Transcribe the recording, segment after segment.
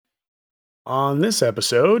On this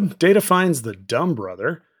episode, Data finds the dumb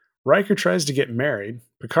brother, Riker tries to get married,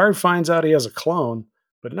 Picard finds out he has a clone,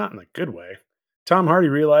 but not in a good way. Tom Hardy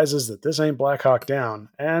realizes that this ain't Black Hawk Down,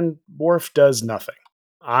 and Worf does nothing.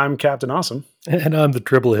 I'm Captain Awesome. And I'm the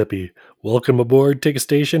triple hippie. Welcome aboard, take a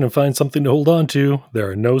station, and find something to hold on to. There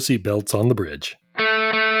are no seatbelts on the bridge.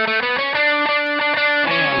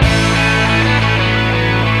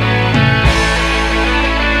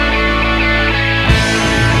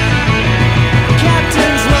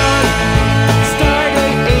 Captain's log,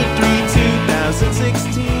 Stardate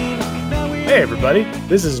 8/3/2016. Hey everybody,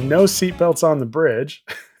 this is No Seatbelts on the Bridge.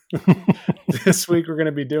 This week we're going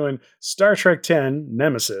to be doing Star Trek X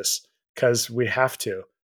Nemesis, because we have to.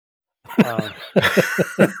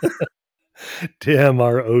 Damn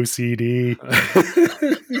our OCD.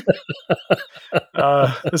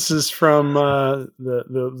 This is from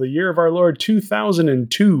the year of our Lord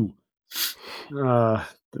 2002.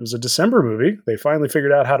 It was a December movie. They finally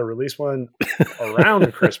figured out how to release one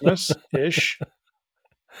around Christmas-ish.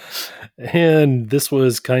 And this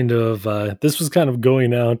was kind of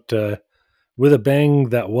going out with a bang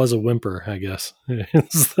that was a whimper, I guess.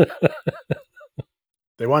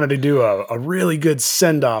 They wanted to do a really good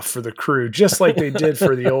send-off for the crew, just like they did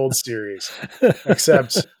for the old series.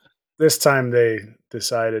 Except this time they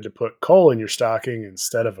decided to put coal in your stocking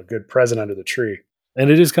instead of a good present under the tree. And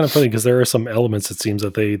it is kind of funny because there are some elements, it seems,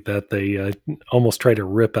 that they almost try to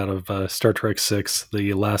rip out of Star Trek VI,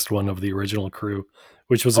 the last one of the original crew,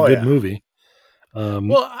 which was a good movie.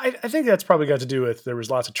 Well, I think that's probably got to do with there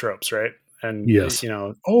was lots of tropes, right? And yes,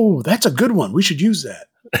 that's a good one. We should use that.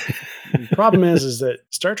 The problem is that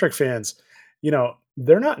Star Trek fans,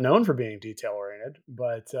 they're not known for being detail oriented,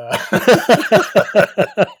 but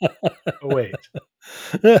wait.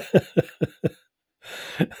 What?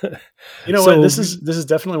 This is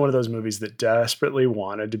definitely one of those movies that desperately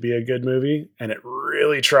wanted to be a good movie, and it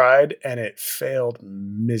really tried, and it failed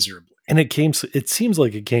miserably. And it seems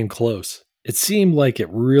like it came close. It seemed like it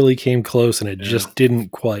really came close, and it just didn't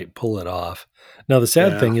quite pull it off. Now, the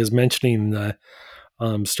sad thing is mentioning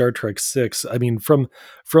Star Trek VI. I mean, from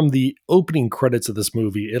the opening credits of this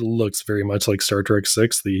movie, it looks very much like Star Trek VI.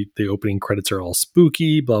 The opening credits are all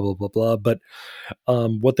spooky, blah, blah, blah, blah. But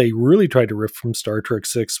what they really tried to riff from Star Trek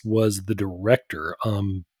VI was the director.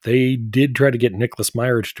 They did try to get Nicholas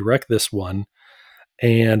Meyer to direct this one.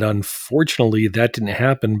 And unfortunately, that didn't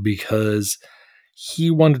happen because he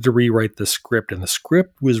wanted to rewrite the script. And the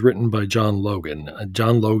script was written by John Logan.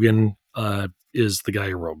 John Logan is the guy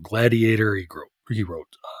who wrote Gladiator. He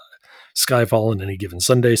wrote Skyfall and Any Given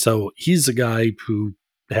Sunday. So he's a guy who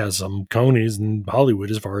has some conies in Hollywood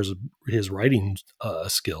as far as his writing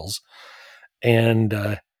skills.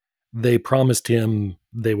 And they promised him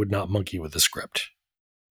they would not monkey with the script.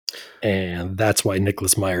 And that's why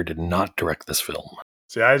Nicholas Meyer did not direct this film.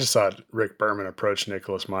 See, I just saw Rick Berman approach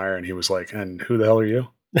Nicholas Meyer, and he was like, "And who the hell are you?"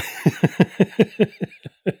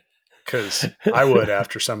 Because I would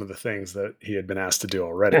after some of the things that he had been asked to do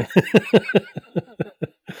already.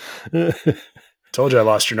 Told you I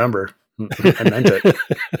lost your number. I meant it.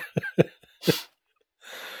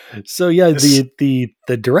 So yeah, the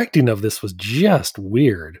directing of this was just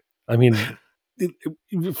weird. I mean,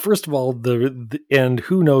 first of all, and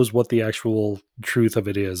who knows what the actual truth of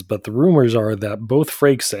it is, but the rumors are that both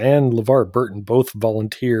Frakes and LeVar Burton both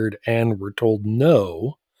volunteered and were told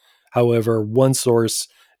no. However, one source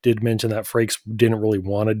did mention that Frakes didn't really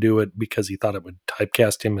want to do it because he thought it would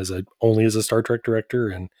typecast him only as a Star Trek director,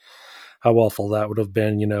 and how awful that would have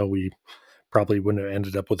been. We probably wouldn't have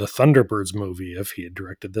ended up with a Thunderbirds movie if he had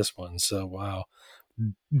directed this one. So, wow.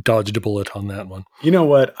 Dodged a bullet on that one. You know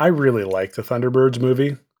what? I really like the Thunderbirds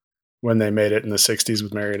movie when they made it in the 60s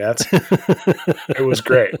with marionettes. It was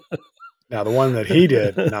great. Now, the one that he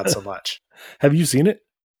did, not so much. Have you seen it?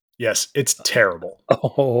 Yes, it's terrible.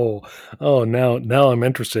 Oh! Now I'm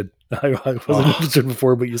interested. I wasn't interested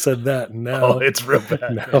before, but you said that. Now it's real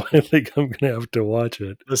bad. Now I think I'm gonna have to watch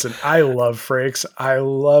it. Listen, I love Frakes. I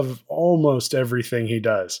love almost everything he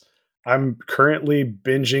does. I'm currently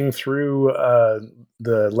binging through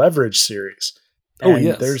the Leverage series. And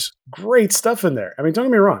yes, there's great stuff in there. I mean, don't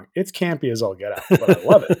get me wrong; it's campy as all get out, but I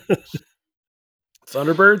love it.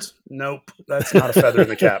 Thunderbirds? Nope, that's not a feather in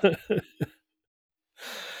the cap.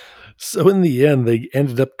 So in the end, they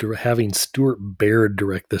ended up having Stuart Baird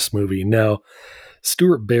direct this movie. Now,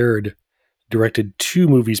 Stuart Baird directed two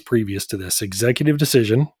movies previous to this: Executive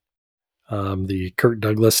Decision, the Kirk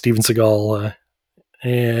Douglas, Steven Seagal,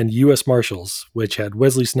 and U.S. Marshals, which had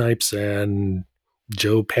Wesley Snipes and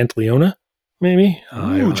Joe Pantoliano, maybe?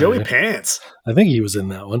 Ooh, Joey Pants. I think he was in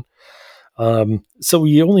that one. So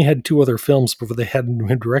he only had 2 other films before they had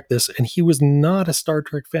him direct this, and he was not a Star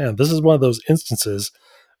Trek fan. This is one of those instances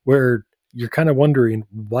where you're kind of wondering,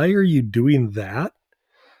 why are you doing that?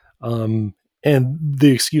 And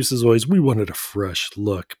the excuse is always, we wanted a fresh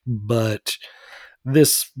look, but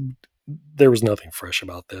there was nothing fresh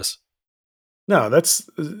about this. No,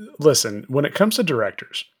 listen, when it comes to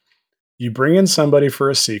directors, you bring in somebody for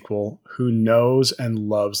a sequel who knows and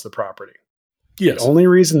loves the property. Yes. The only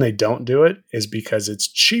reason they don't do it is because it's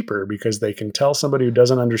cheaper, because they can tell somebody who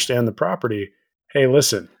doesn't understand the property, hey,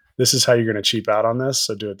 listen, this is how you're going to cheap out on this,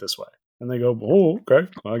 so do it this way. And they go, oh, okay,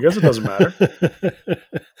 well, I guess it doesn't matter.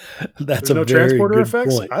 That's There's a no very transporter good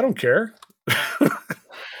effects? point. I don't care.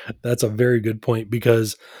 That's a very good point,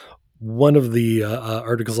 because one of the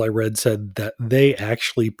articles I read said that they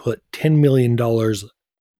actually put $10 million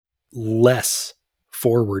less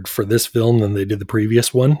forward for this film than they did the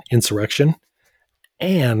previous one, Insurrection.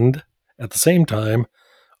 And at the same time,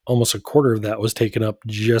 almost a quarter of that was taken up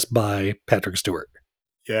just by Patrick Stewart.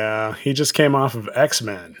 Yeah, he just came off of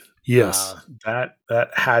X-Men. Yes. That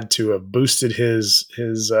had to have boosted his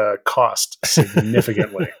cost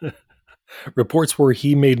significantly. Reports were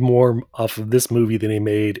he made more off of this movie than he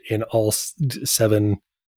made in all 7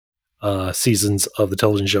 seasons of the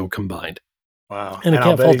television show combined. Wow. And I I'll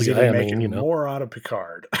can't bet fault he's the guy. even I making mean, more out of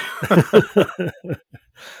Picard.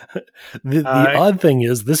 The odd thing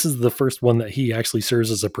is, this is the first one that he actually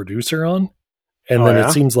serves as a producer on. And then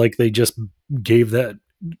it seems like they just gave that,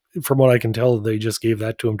 from what I can tell, they just gave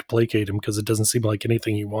that to him to placate him, because it doesn't seem like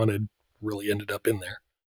anything he wanted really ended up in there.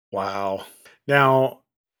 Wow. Now,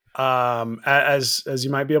 as you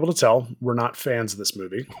might be able to tell, we're not fans of this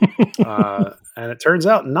movie. And it turns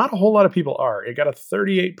out not a whole lot of people are. It got a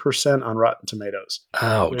 38% on Rotten Tomatoes.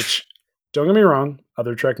 Ouch. Which, don't get me wrong,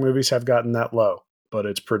 other Trek movies have gotten that low, but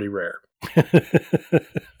it's pretty rare. It's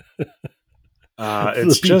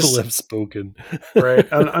the people just have spoken. right.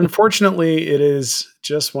 Unfortunately, it is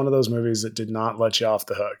just one of those movies that did not let you off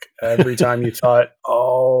the hook. Every time you thought,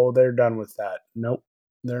 oh, they're done with that. Nope,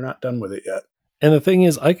 they're not done with it yet. And the thing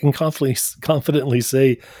is, I can confidently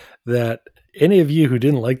say that any of you who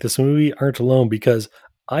didn't like this movie aren't alone, because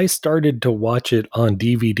I started to watch it on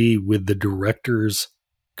DVD with the director's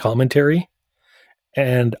commentary,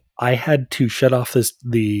 and I had to shut off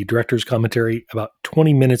the director's commentary about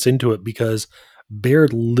 20 minutes into it, because Bear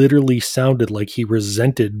literally sounded like he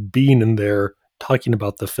resented being in there talking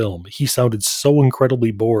about the film. He sounded so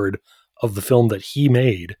incredibly bored of the film that he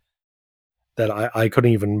made that I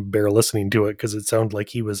couldn't even bear listening to it, because it sounded like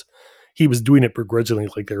he was doing it begrudgingly,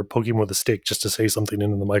 like they were poking him with a stick just to say something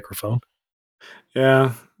into the microphone.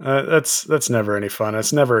 Yeah, that's never any fun.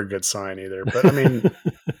 It's never a good sign either. But I mean,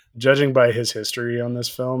 judging by his history on this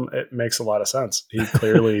film, it makes a lot of sense. He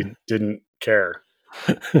clearly didn't care.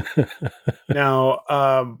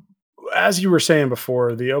 Now, as you were saying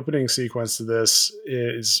before, the opening sequence to this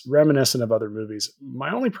is reminiscent of other movies.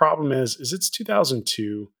 My only problem is it's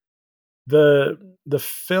 2002. The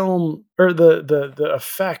film, or the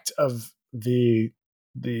effect of the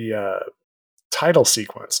title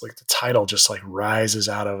sequence, like the title just like rises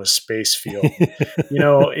out of a space field.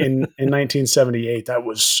 In 1978, that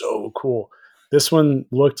was so cool. This one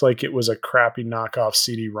looked like it was a crappy knockoff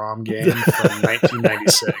CD-ROM game from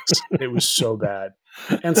 1996. It was so bad.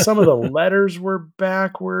 And some of the letters were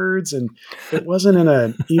backwards, and it wasn't in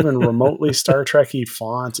an even remotely Star Trek-y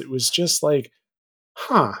font. It was just like,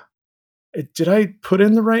 huh, did I put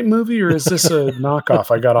in the right movie, or is this a knockoff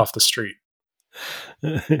I got off the street?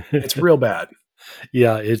 It's real bad.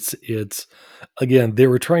 Yeah, it's again, they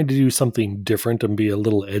were trying to do something different and be a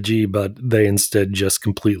little edgy, but they instead just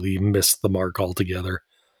completely missed the mark altogether.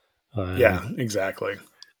 Yeah, exactly.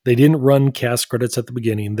 They didn't run cast credits at the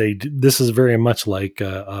beginning. This is very much like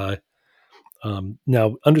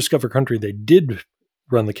now Undiscovered Country. They did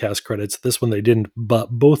run the cast credits. This one they didn't, but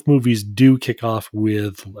both movies do kick off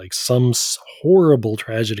with like some horrible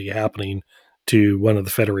tragedy happening to one of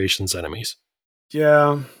the Federation's enemies.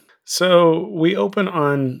 Yeah. So we open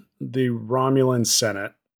on the Romulan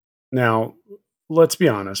Senate. Now, let's be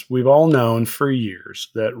honest. We've all known for years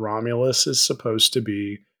that Romulus is supposed to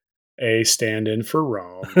be a stand-in for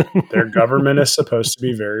Rome. Their government is supposed to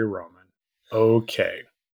be very Roman. Okay.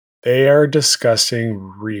 They are discussing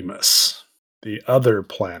Remus, the other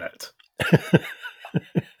planet.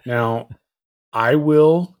 Now, I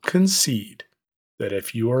will concede that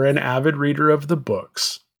if you are an avid reader of the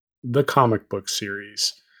books, the comic book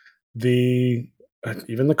series, even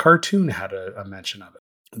the cartoon had a mention of it.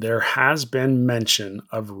 There has been mention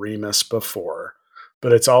of Remus before,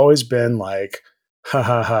 but it's always been like, ha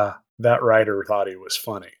ha ha, that writer thought he was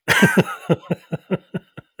funny.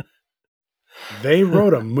 They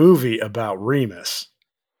wrote a movie about Remus.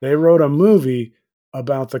 They wrote a movie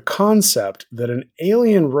about the concept that an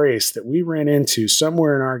alien race that we ran into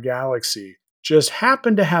somewhere in our galaxy just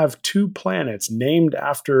happened to have 2 planets named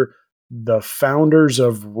after the founders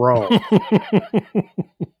of Rome.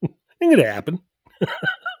 Ain't gonna happen.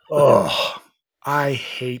 Oh, I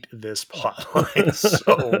hate this plotline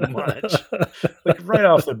so much. Like right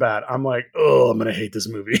off the bat, I'm like, oh, I'm gonna hate this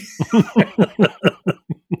movie.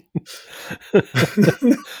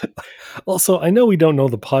 Also, I know we don't know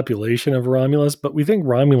the population of Romulus, but we think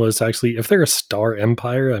Romulus actually, if they're a star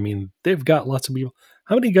empire, I mean, they've got lots of people.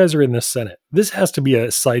 How many guys are in this Senate? This has to be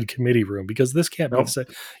a side committee room because this can't be Nope. the same.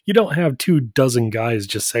 You don't have 24 guys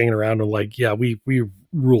just hanging around and like, yeah, we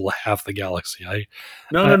rule half the galaxy.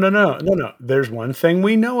 No. There's one thing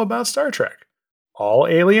we know about Star Trek. All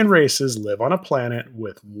alien races live on a planet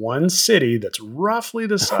with one city that's roughly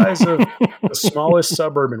the size of the smallest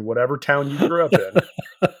suburb in whatever town you grew up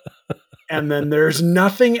in. And then there's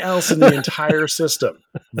nothing else in the entire system.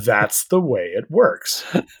 That's the way it works.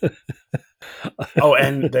 Oh,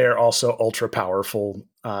 and they're also ultra powerful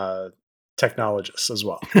technologists as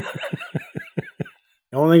well. The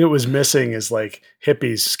only thing it was missing is like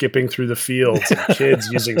hippies skipping through the fields and kids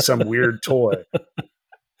using some weird toy.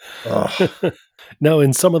 Ugh. No,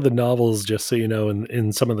 in some of the novels, just so you know,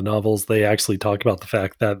 in some of the novels, they actually talk about the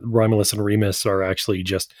fact that Romulus and Remus are actually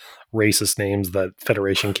just racist names that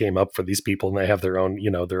Federation came up for these people, and they have their own,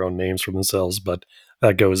 their own names for themselves. But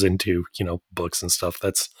that goes into, books and stuff.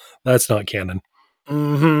 That's not canon.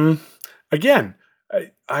 Mm-hmm. Again,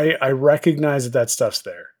 I recognize that stuff's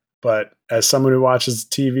there, but as someone who watches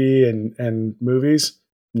TV and movies,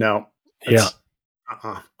 no. Yeah.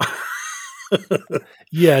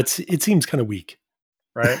 Yeah, it seems kind of weak.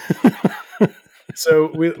 Right?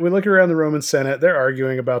 So we look around the Roman Senate. They're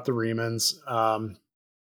arguing about the Remans.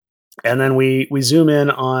 And then we zoom in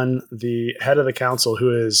on the head of the council,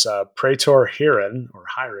 who is Praetor Hiron, or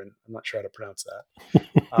Hiron. I'm not sure how to pronounce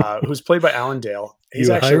that. Who's played by Alan Dale. He's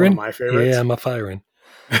actually one of my favorites. Yeah, I'm a Hiron.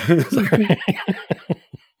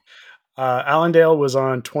 Alan Dale was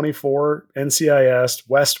on 24, NCIS,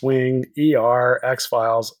 West Wing, ER,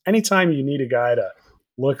 X-Files. Anytime you need a guy to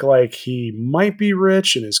look like he might be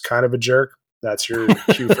rich and is kind of a jerk, that's your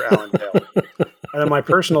cue for Alan Dale. And then my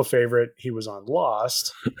personal favorite, he was on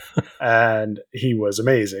Lost, and he was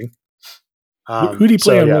amazing. Who did he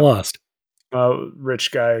play on Lost?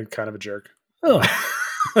 Rich guy, kind of a jerk. Oh.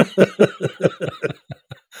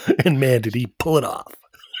 And man, did he pull it off.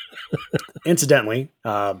 Incidentally,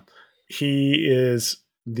 he is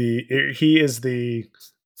the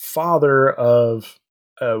father of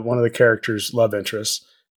one of the character's love interests,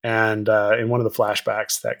 and in one of the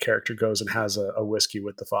flashbacks, that character goes and has a whiskey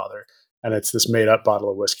with the father, and it's this made-up bottle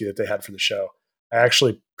of whiskey that they had for the show. I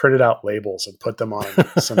actually printed out labels and put them on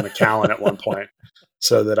some Macallan at one point,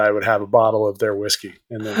 so that I would have a bottle of their whiskey.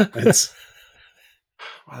 And then it's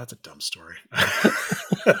wow, that's a dumb story.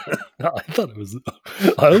 No, I thought it was.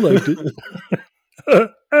 I liked it.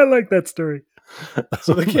 I like that story.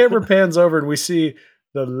 So the camera pans over and we see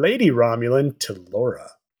the Lady Romulan, Telora.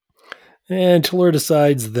 And Telora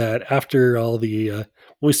decides that after all the,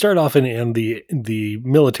 we start off in the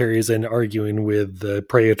military is in arguing with the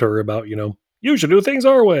Praetor about, you should do things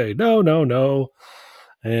our way. No.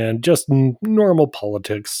 And just normal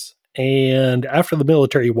politics. And after the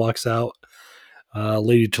military walks out,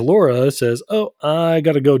 Lady Telora says, oh, I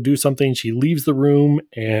got to go do something. She leaves the room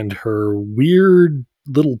and her weird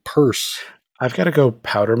little purse. I've got to go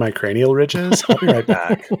powder my cranial ridges. I'll be right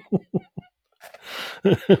back.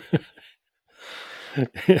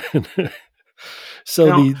 So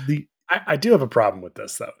now, I do have a problem with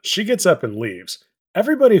this, though. She gets up and leaves.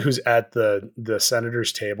 Everybody who's at the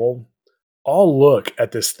senator's table all look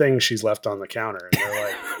at this thing she's left on the counter, and they're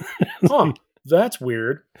like, huh, that's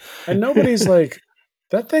weird. And nobody's like,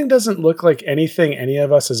 that thing doesn't look like anything any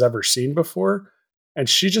of us has ever seen before. And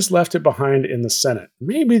she just left it behind in the Senate.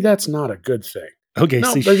 Maybe that's not a good thing. Okay,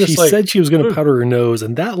 no, so she said she was going to powder her nose,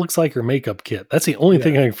 and that looks like her makeup kit. That's the only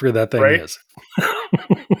thing I can figure that thing is.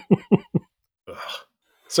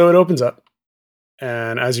 So it opens up,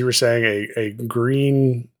 and as you were saying, a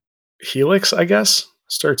green helix, I guess,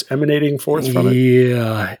 starts emanating forth from it.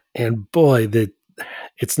 Yeah, and boy,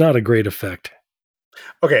 it's not a great effect.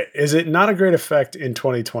 Okay, is it not a great effect in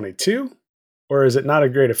 2022, or is it not a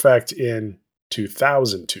great effect in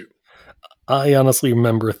 2002? I honestly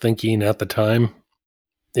remember thinking at the time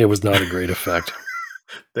it was not a great effect.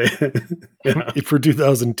 For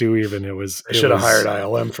 2002, even it was. They should have hired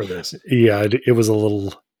ILM for this. Yeah, it was a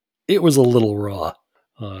little raw.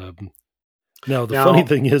 Now, the funny Now,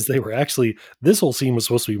 thing is this whole scene was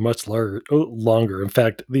supposed to be much longer. In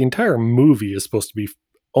fact, the entire movie is supposed to be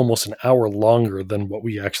almost an hour longer than what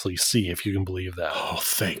we actually see, if you can believe that. oh,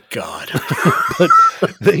 thank God. But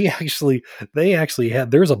they actually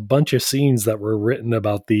had, there's a bunch of scenes that were written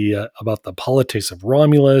about the politics of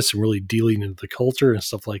Romulus and really dealing into the culture and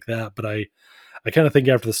stuff like that. But I kind of think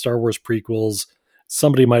after the Star Wars prequels,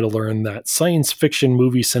 somebody might have learned that science fiction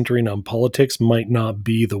movies centering on politics might not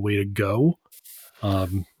be the way to go.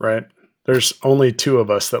 Right. There's only 2 of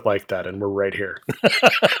us that like that, and we're right here.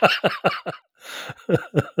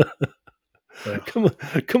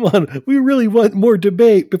 Come on. We really want more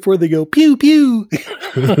debate before they go pew pew.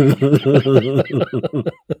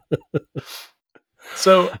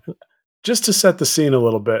 So, just to set the scene a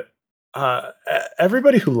little bit,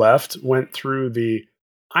 everybody who left went through the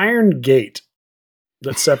iron gate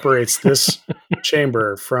that separates this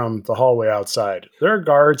chamber from the hallway outside. There are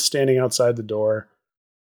guards standing outside the door,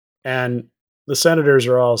 and the senators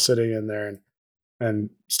are all sitting in there and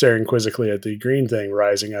staring quizzically at the green thing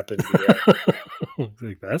rising up into the air.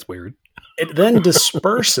 That's weird. It then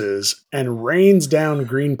disperses and rains down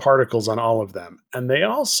green particles on all of them, and they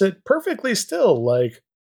all sit perfectly still, like,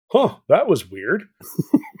 huh, that was weird.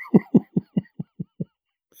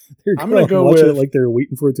 I'm going to go with it like they're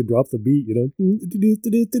waiting for it to drop the beat, you know.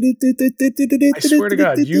 I swear to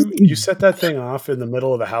God, you set that thing off in the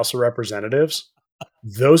middle of the House of Representatives,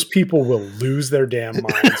 those people will lose their damn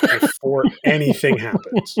minds before anything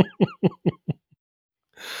happens.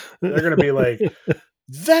 They're going to be like,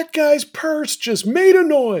 that guy's purse just made a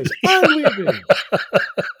noise. I'm leaving.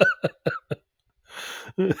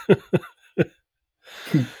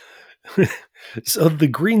 So the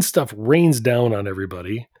green stuff rains down on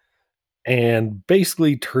everybody and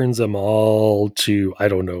basically turns them all to, I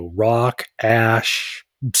don't know, rock, ash,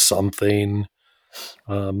 something.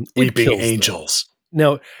 Weeping angels.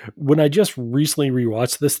 Now, when I just recently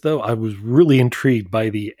rewatched this, though, I was really intrigued by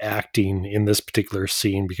the acting in this particular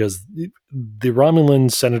scene because the Romulan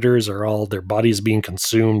senators are all, their bodies being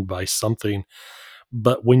consumed by something.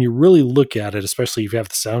 But when you really look at it, especially if you have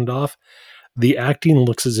the sound off, the acting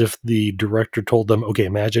looks as if the director told them, okay,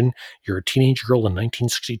 imagine you're a teenage girl in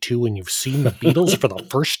 1962 and you've seen the Beatles for the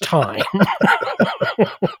first time.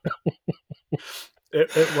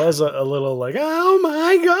 It was a little like, oh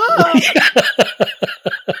my God.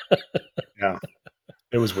 Yeah,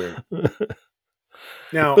 it was weird.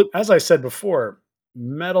 Now, as I said before,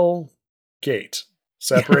 metal gate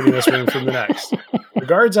separating this room from the next. The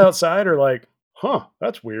guards outside are like, huh,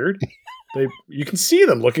 that's weird. You can see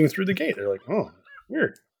them looking through the gate. They're like, oh,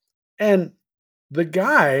 weird. And the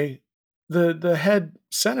guy, the head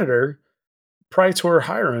senator, Praetor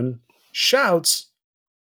Hiron, shouts,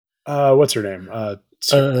 what's her name?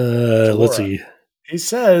 Let's see. He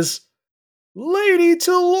says, Lady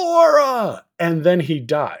Talora! And then he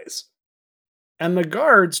dies. And the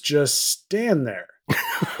guards just stand there.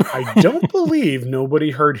 I don't believe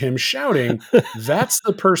nobody heard him shouting, that's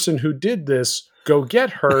the person who did this. Go get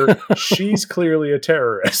her. She's clearly a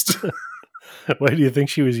terrorist. Why do you think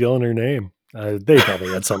she was yelling her name? They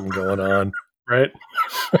probably had something going on. Right?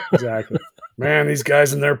 Exactly. Man, these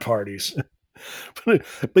guys and their parties. But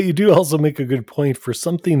you do also make a good point for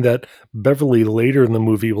something that Beverly later in the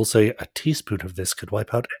movie will say, a teaspoon of this could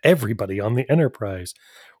wipe out everybody on the Enterprise.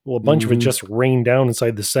 Well, a bunch of it just rained down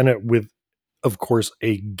inside the Senate with, of course,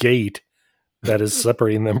 a gate that is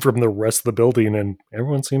separating them from the rest of the building, and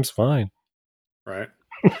everyone seems fine. Right.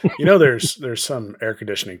 You know, there's some air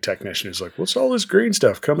conditioning technician who's like, what's all this green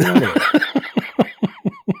stuff coming out of it?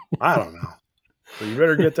 I don't know. But you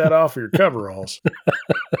better get that off of your coveralls.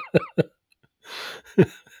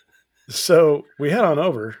 So we head on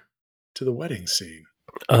over to the wedding scene.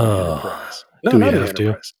 Enterprise. No, not the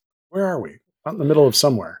Enterprise. Where are we? Out in the middle of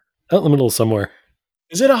somewhere. Out in the middle of somewhere.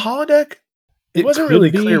 Is it a holodeck? It wasn't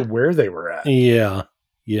really clear where they were at. Yeah.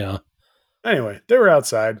 Anyway, they were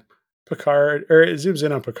outside. Picard, or it zooms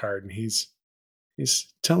in on Picard, and he's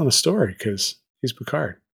telling a story because he's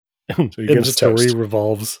Picard. So he gives the story toast.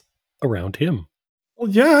 Revolves around him. Well,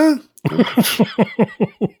 yeah.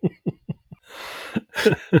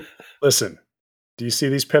 Listen, do you see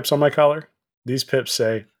these pips on my collar? These pips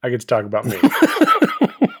say I get to talk about me.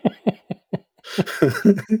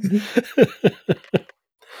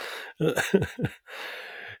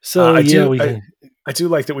 So I do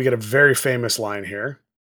like that we get a very famous line here.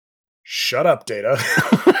 Shut up, Data.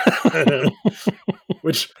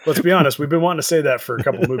 Which, let's be honest, we've been wanting to say that for a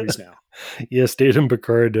couple movies now. Yes, Data and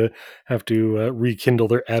Picard have to rekindle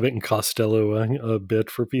their Abbott and Costello a bit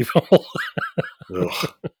for people.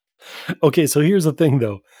 Okay, so here's the thing,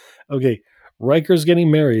 though. Okay, Riker's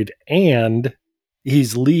getting married, and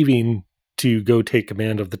he's leaving to go take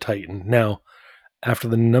command of the Titan. Now, after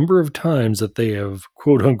the number of times that they have,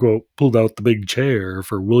 quote unquote, pulled out the big chair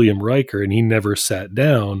for William Riker and he never sat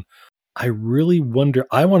down, I really wonder.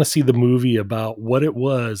 I want to see the movie about what it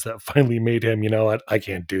was that finally made him, you know what, I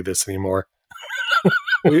can't do this anymore.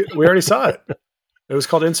 We already saw it. It was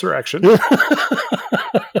called Insurrection.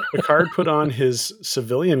 Picard put on his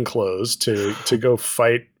civilian clothes to go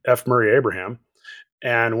fight F. Murray Abraham.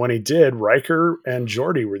 And when he did, Riker and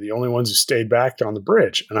Geordi were the only ones who stayed back on the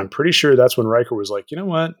bridge. And I'm pretty sure that's when Riker was like, you know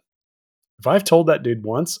what? If I've told that dude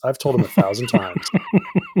once, I've told him 1,000 times.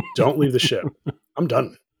 Don't leave the ship. I'm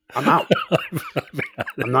done. I'm out.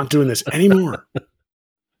 I'm not doing this anymore.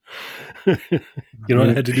 You know what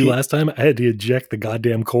I had to do last time? I had to eject the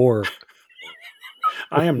goddamn core.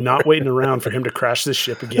 I am not waiting around for him to crash this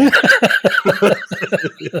ship again.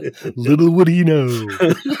 Little would he know.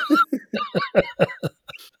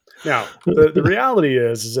 Now, the reality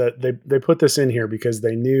is that they put this in here because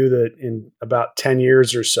they knew that in about 10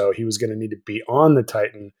 years or so, he was going to need to be on the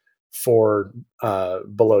Titan for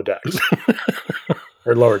below decks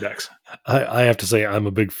or lower decks. I have to say, I'm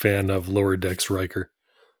a big fan of Lower Decks Riker.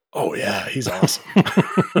 Oh, yeah, he's awesome.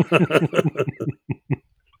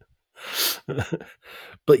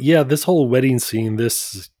 But yeah, this whole wedding scene,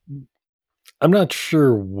 I'm not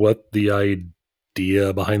sure what the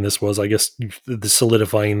idea behind this was. I guess the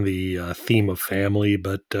solidifying the theme of family,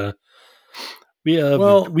 but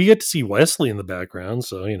we get to see Wesley in the background,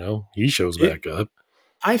 so you know he shows back up.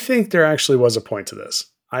 I think there actually was a point to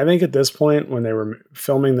this. I think at this point, when they were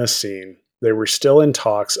filming this scene, they were still in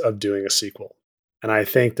talks of doing a sequel, and I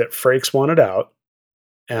think that Frakes wanted out,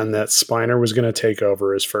 and that Spiner was going to take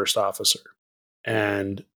over as first officer,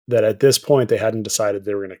 and that at this point they hadn't decided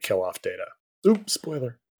they were going to kill off Data. Oops,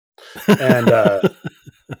 spoiler. And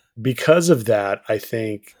because of that, I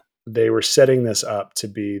think they were setting this up to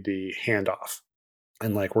be the handoff.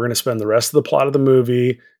 And like, we're going to spend the rest of the plot of the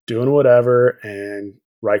movie doing whatever. And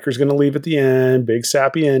Riker's going to leave at the end, big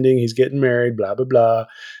sappy ending. He's getting married, blah, blah, blah.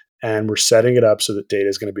 And we're setting it up so that Data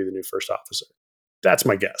is going to be the new first officer. That's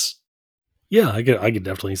my guess. Yeah, I could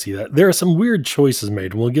definitely see that. There are some weird choices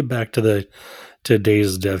made. We'll get back to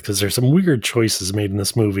Data's death because there's some weird choices made in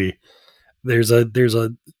this movie. There's a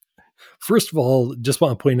first of all, just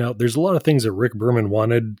want to point out there's a lot of things that Rick Berman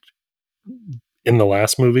wanted in the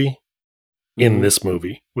last movie in this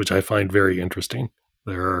movie, which I find very interesting.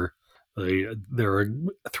 There are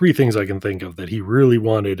 3 things I can think of that he really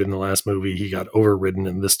wanted in the last movie. He got overridden,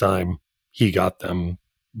 and this time he got them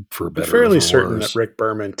for better. I'm fairly certain that Rick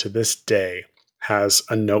Berman to this day has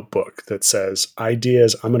a notebook that says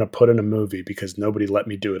ideas I'm going to put in a movie because nobody let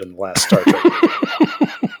me do it in the last Star Trek movie.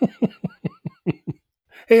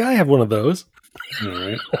 Hey, I have one of those. All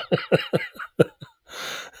right.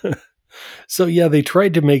 So yeah, they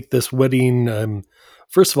tried to make this wedding.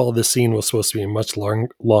 First of all, this scene was supposed to be much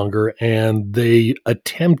longer, and they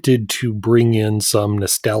attempted to bring in some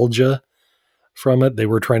nostalgia from it. They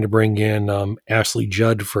were trying to bring in Ashley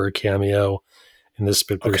Judd for a cameo in this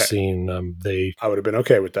particular scene. I would have been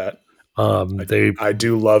okay with that. I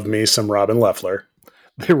do love me some Robin Leffler.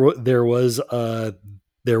 There was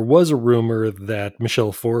a rumor that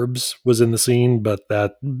Michelle Forbes was in the scene, but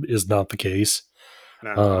that is not the case.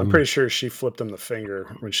 No, I'm pretty sure she flipped him the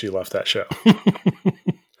finger when she left that show.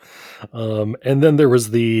 And then there was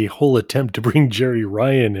the whole attempt to bring Jerry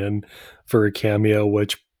Ryan in for a cameo,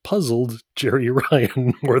 which puzzled Jerry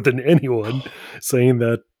Ryan more than anyone, saying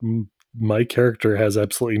that my character has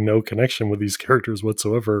absolutely no connection with these characters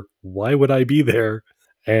whatsoever. Why would I be there?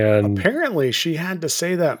 And apparently she had to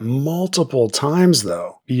say that multiple times,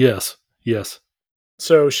 though. Yes.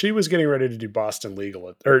 So she was getting ready to do Boston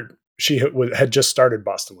Legal, or she had just started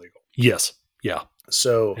Boston Legal. Yes. Yeah.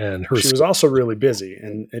 So she was also really busy,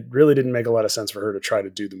 and it really didn't make a lot of sense for her to try to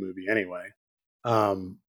do the movie anyway.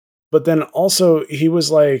 But then also he was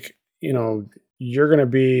like, you know, you're going to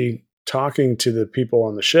be talking to the people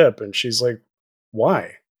on the ship. And she's like,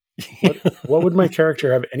 why? What would my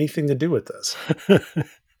character have anything to do with this?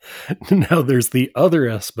 Now there's the other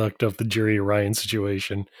aspect of the Jerry Ryan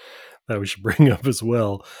situation that we should bring up as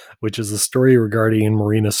well, which is the story regarding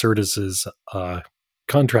Marina Sirtis's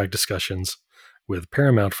contract discussions with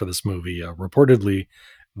Paramount for this movie. Reportedly,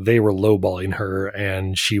 they were lowballing her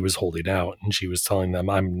and she was holding out, and she was telling them,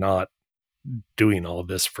 I'm not doing all of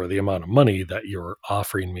this for the amount of money that you're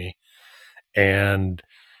offering me. And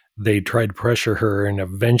they tried to pressure her, and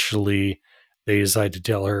eventually they decided to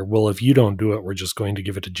tell her, well, if you don't do it, we're just going to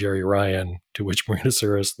give it to Jerry Ryan, to which Marina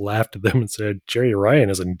Sirtis laughed at them and said, Jerry Ryan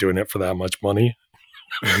isn't doing it for that much money.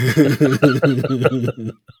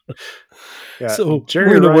 Yeah, So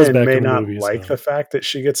Jerry Marina was Ryan back may in the not movies. like the fact that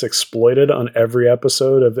she gets exploited on every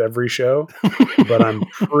episode of every show, but I'm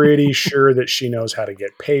pretty sure that she knows how to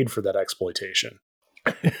get paid for that exploitation.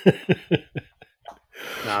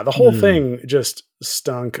 Nah, the whole thing just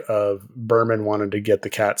stunk of Berman wanted to get the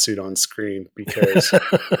cat suit on screen because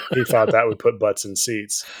he thought that would put butts in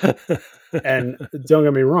seats. And don't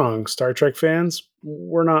get me wrong, Star Trek fans,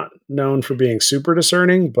 we're not known for being super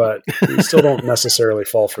discerning, but we still don't necessarily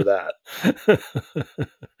fall for that.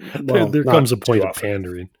 Well, there not comes a too point of often,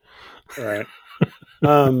 pandering. right?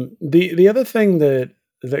 The other thing that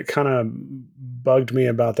kind of bugged me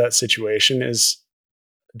about that situation is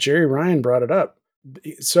Jerry Ryan brought it up.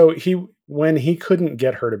 So when he couldn't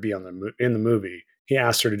get her to be in the movie, he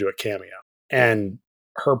asked her to do a cameo, and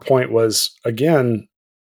her point was again,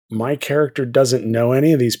 my character doesn't know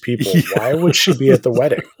any of these people. Yeah. Why would she be at the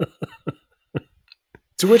wedding?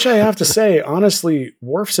 To which I have to say, honestly,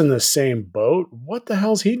 Worf's in the same boat. What the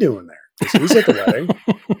hell's he doing there? Because he's at the wedding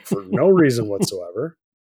for no reason whatsoever.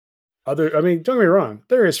 I mean, don't get me wrong,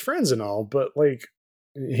 they're his friends and all, but like,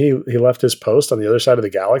 he left his post on the other side of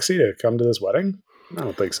the galaxy to come to this wedding. I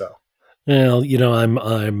don't think so. Well,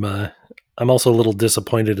 I'm also a little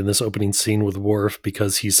disappointed in this opening scene with Worf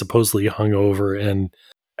because he's supposedly hungover, and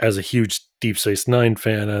as a huge Deep Space Nine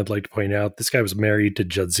fan, I'd like to point out this guy was married to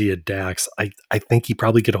Jadzia Dax. I think he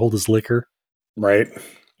probably could hold his liquor, Right?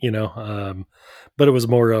 but it was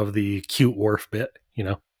more of the cute Worf bit.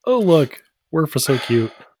 Oh look, Worf is so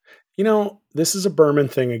cute. This is a Berman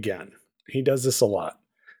thing again. He does this a lot.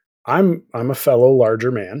 I'm a fellow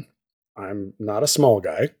larger man. I'm not a small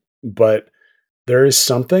guy, but there is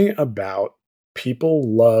something about people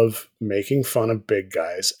love making fun of big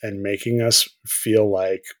guys and making us feel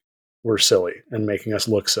like we're silly and making us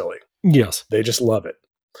look silly. Yes. They just love it.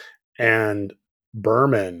 And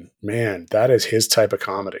Berman, man, that is his type of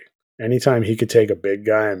comedy. Anytime he could take a big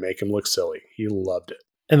guy and make him look silly, he loved it.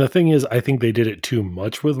 And the thing is, I think they did it too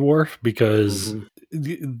much with Worf because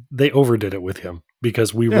they overdid it with him,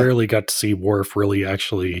 because we rarely got to see Worf really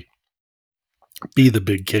actually be the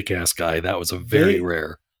big kick-ass guy. That was very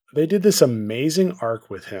rare. They did this amazing arc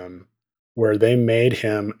with him where they made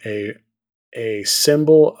him a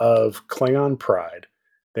symbol of Klingon pride.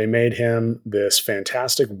 They made him this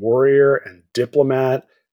fantastic warrior and diplomat.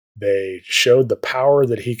 They showed the power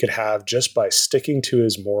that he could have just by sticking to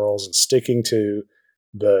his morals and sticking to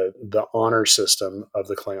the honor system of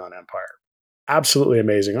the Klingon Empire. Absolutely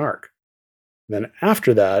amazing arc. Then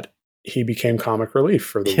after that, he became comic relief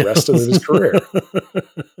for the rest of his career.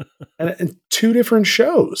 And two different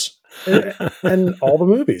shows and all the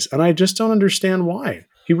movies. And I just don't understand why.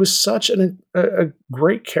 He was such a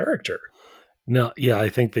great character. No, yeah, I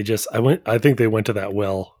think they went to that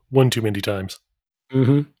well one too many times.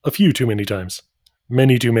 Mm-hmm. A few too many times.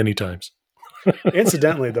 Many too many times.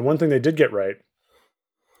 Incidentally, the one thing they did get right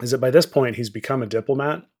is that by this point, he's become a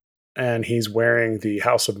diplomat and he's wearing the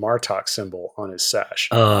House of Martok symbol on his sash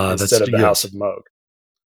instead of the House of Moog.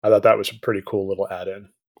 I thought that was a pretty cool little add-in.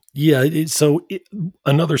 Yeah,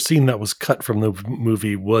 another scene that was cut from the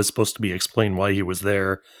movie was supposed to be explained why he was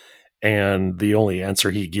there, and the only answer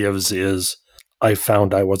he gives is, I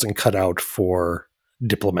found I wasn't cut out for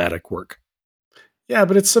diplomatic work. Yeah,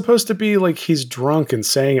 but it's supposed to be like he's drunk and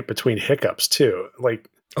saying it between hiccups too. Like,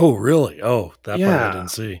 oh, really? Oh, that part I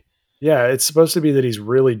didn't see. Yeah, it's supposed to be that he's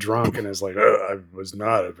really drunk and is like, oh, I was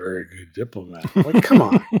not a very good diplomat. Like, come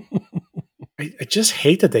on. I just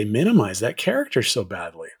hate that they minimize that character so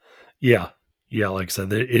badly. Yeah. Yeah, like I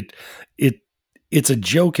said, it's a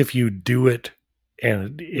joke if you do it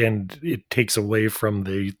and it takes away from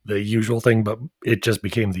the usual thing, but it just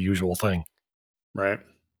became the usual thing. Right.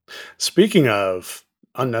 Speaking of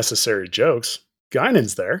unnecessary jokes,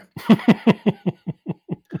 Guinan's there.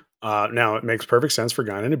 Now, it makes perfect sense for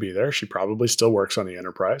Guinan to be there. She probably still works on the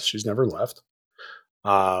Enterprise. She's never left.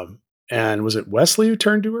 And was it Wesley who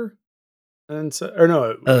turned to her? And or no,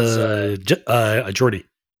 it was Geordi.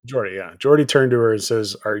 Geordi, yeah. Geordi turned to her and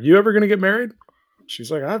says, "Are you ever going to get married?"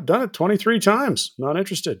 She's like, "I've done it 23 times. Not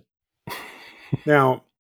interested." Now,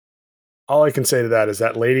 all I can say to that is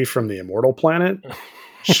that lady from the Immortal Planet,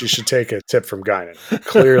 she should take a tip from Guinan.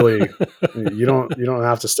 Clearly, you don't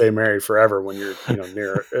have to stay married forever when you're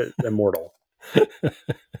near immortal.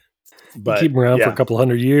 But you keep them around for a couple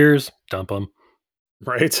hundred years, dump them.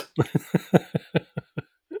 Right.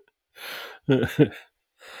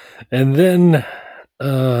 And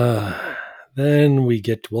then we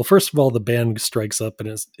get, well, first of all, the band strikes up, and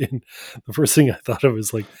the first thing I thought of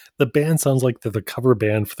was like, the band sounds like they're the cover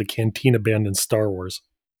band for the Cantina band in Star Wars.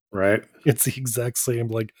 Right. It's the exact same.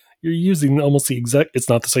 Like, you're using almost the exact. It's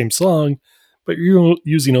not the same song, but you're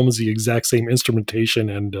using almost the exact same instrumentation.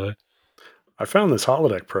 And I found this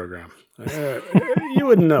holodeck program. You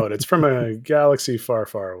wouldn't know it. It's from a galaxy far,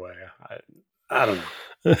 far away. I don't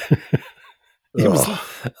know. it was.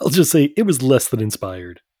 Ugh. I'll just say it was less than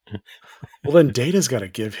inspired. Well, then Data's got to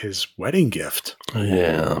give his wedding gift.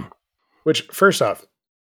 Yeah. Which, first off,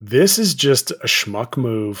 this is just a schmuck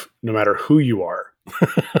move, no matter who you are.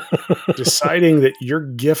 Deciding that your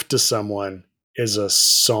gift to someone is a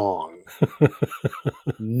song.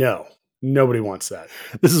 No, nobody wants that.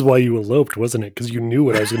 This is why you eloped, wasn't it? Because you knew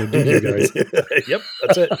what I was going to do to you guys. Yep,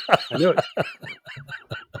 that's it. I knew it.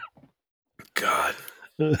 God.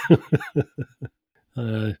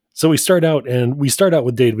 So we start out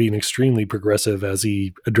with Data being extremely progressive as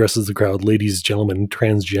he addresses the crowd, ladies, gentlemen,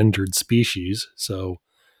 transgendered species. So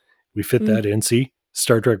we fit that in. See,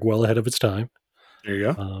 Star Trek well ahead of its time. There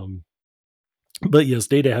you go. But yes,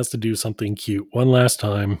 Data has to do something cute one last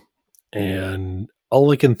time. And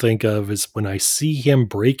all I can think of is when I see him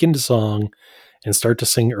break into song and start to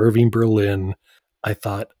sing Irving Berlin, I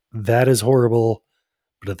thought, that is horrible.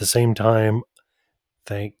 But at the same time,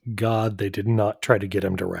 thank God they did not try to get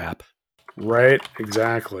him to rap. Right,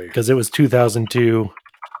 exactly. Because it was 2002.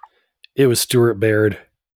 It was Stuart Baird.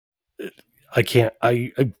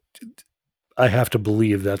 I have to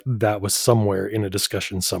believe that was somewhere in a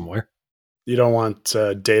discussion somewhere. You don't want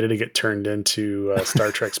Data to get turned into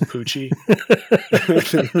Star Trek's Poochie.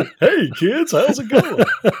 Hey, kids, how's it going?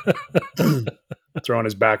 Throwing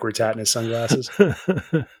his backwards hat and his sunglasses.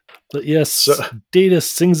 But yes, Data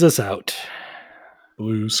sings us out.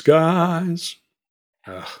 Blue skies.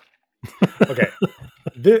 Ugh. Okay.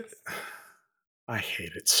 I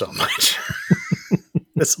hate it so much.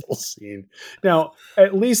 This whole scene. Now,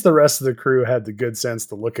 at least the rest of the crew had the good sense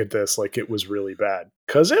to look at this like it was really bad.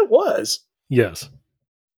 Because it was. Yes.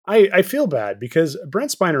 I feel bad because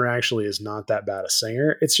Brent Spiner actually is not that bad a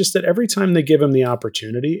singer. It's just that every time they give him the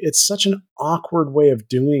opportunity, it's such an awkward way of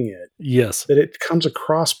doing it. Yes. That it comes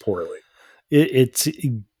across poorly.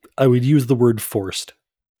 I would use the word forced.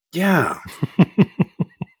 Yeah.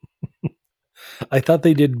 I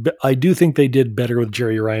do think they did better with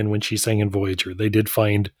Jerry Ryan when she sang in Voyager. They did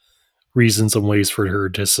find reasons and ways for her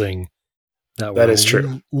to sing that is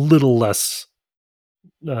true. Little less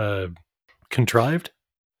contrived.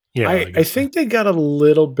 Yeah, I think they got a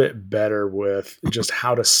little bit better with just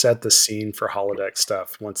how to set the scene for holodeck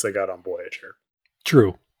stuff once they got on Voyager.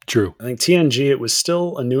 True. I think TNG, it was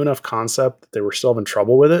still a new enough concept that they were still having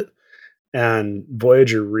trouble with it, and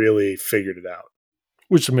Voyager really figured it out.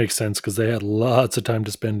 Which makes sense because they had lots of time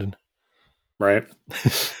to spend in. Right.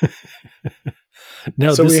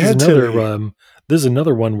 Now, so this is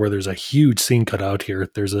another one where there's a huge scene cut out here.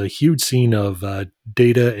 There's a huge scene of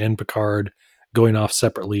Data and Picard going off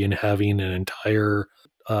separately and having an entire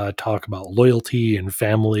talk about loyalty and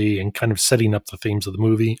family and kind of setting up the themes of the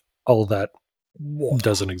movie. All of that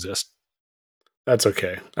doesn't exist. That's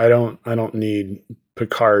okay. I don't need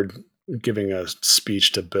Picard giving a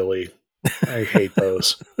speech to Billy. I hate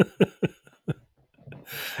those.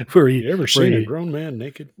 You ever seen a grown man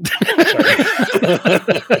naked?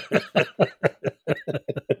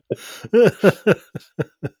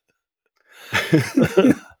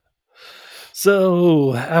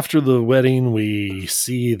 So after the wedding, we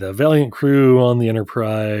see the Valiant crew on the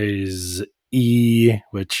Enterprise E,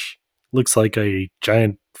 which looks like a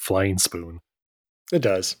giant flying spoon. It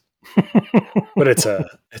does. But it's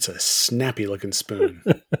a snappy looking spoon.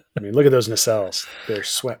 I mean, look at those nacelles. They're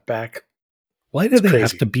swept back. Why do they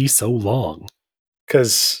have to be so long?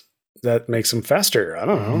 Because that makes them faster. I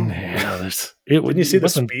don't know. Yeah, didn't you see the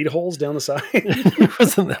speed holes down the side? It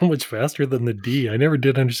wasn't that much faster than the D. I never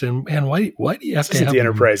did understand. Man, why do you have to have the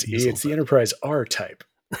Enterprise E? It's the Enterprise R type.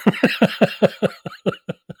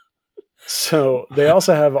 So they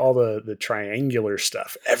also have all the triangular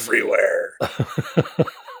stuff everywhere.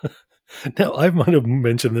 Now, I might have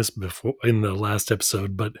mentioned this before in the last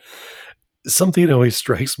episode, but something always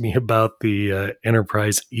strikes me about the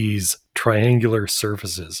Enterprise E's triangular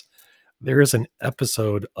surfaces. There is an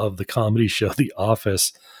episode of the comedy show The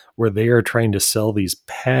Office where they are trying to sell these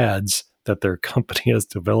pads that their company has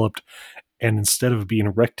developed, and instead of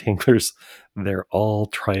being rectangulars, they're all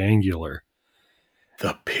triangular.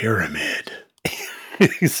 The pyramid.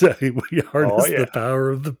 Exactly. We harness the power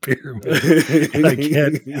of the pyramid. And I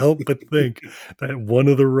can't help but think that one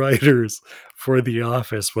of the writers for The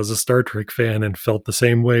Office was a Star Trek fan and felt the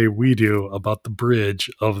same way we do about the bridge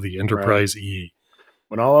of the Enterprise E.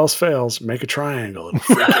 When all else fails, make a triangle. It'll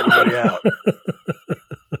freak everybody out.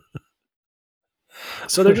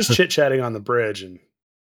 So they're just chit-chatting on the bridge, and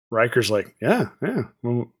Riker's like, yeah.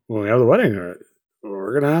 When we have the wedding,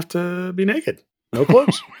 we're going to have to be naked. No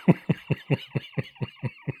clothes.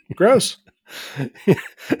 Gross.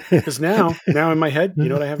 Because now in my head, you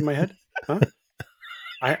know what I have in my head? Huh?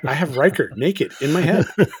 I have Riker naked in my head.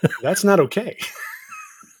 That's not okay.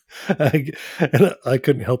 I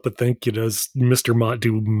couldn't help but think, does Mr. Mott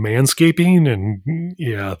do manscaping? And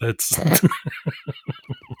yeah, that's...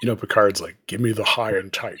 Picard's like, give me the high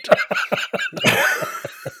and tight.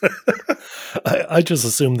 I just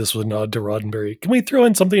assumed this was a nod to Roddenberry. Can we throw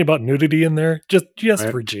in something about nudity in there? Just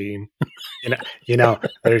right. For Gene.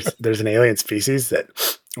 There's an alien species that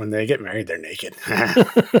when they get married, they're naked.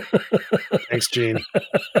 Thanks, Gene.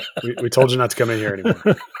 We told you not to come in here anymore.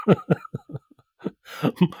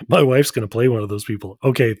 My wife's going to play one of those people.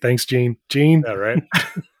 Okay, thanks, Gene. Gene? Yeah, right?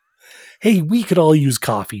 Hey, we could all use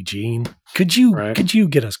coffee, Gene. Could you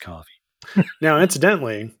get us coffee? Now,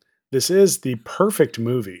 incidentally, this is the perfect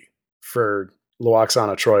movie for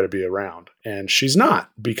Lwaxana Troi to be around. And she's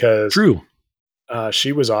not, because True.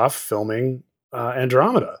 She was off filming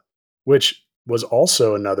Andromeda, which was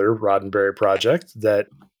also another Roddenberry project that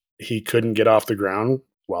he couldn't get off the ground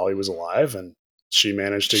while he was alive, and she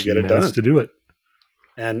managed to get it done. To do it.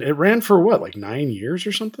 And it ran for what, like 9 years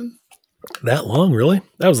or something? That long, really?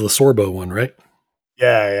 That was the Sorbo one, right?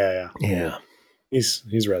 Yeah. Yeah.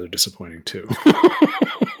 He's rather disappointing too.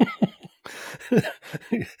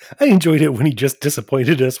 I enjoyed it when he just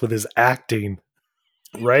disappointed us with his acting.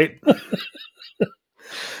 Right?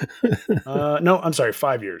 No, I'm sorry,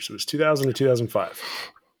 5 years. It was 2000 to 2005.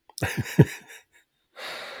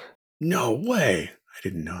 No way. I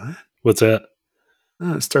didn't know that. What's that?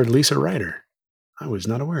 It starred Lisa Ryder. I was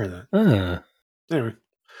not aware of that. Anyway,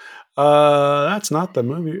 that's not the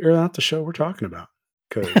movie or not the show we're talking about,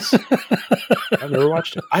 because I've never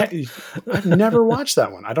watched it. I've never watched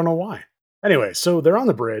that one. I don't know why. Anyway, so they're on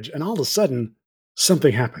the bridge, and all of a sudden,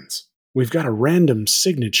 something happens. We've got a random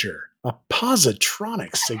signature, a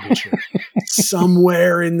positronic signature,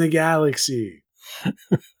 somewhere in the galaxy.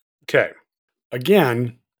 Okay.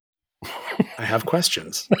 Again, I have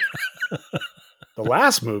questions. The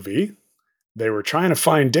last movie, they were trying to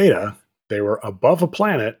find Data. They were above a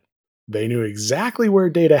planet. They knew exactly where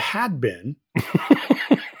Data had been.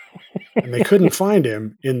 And they couldn't find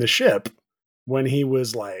him in the ship when he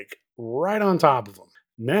was like right on top of them.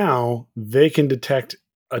 Now they can detect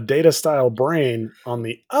a Data-style brain on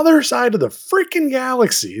the other side of the freaking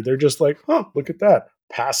galaxy. They're just like, oh, look at that.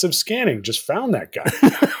 Passive scanning. Just found that guy.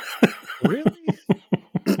 Really?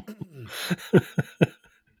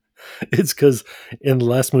 It's because in the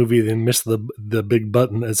last movie they missed the big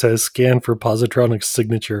button that says scan for positronic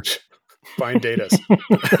signature. Find Data's.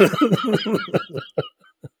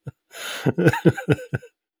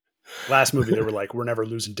 Last movie they were like, we're never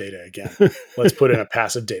losing Data again. Let's put in a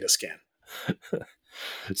passive data scan.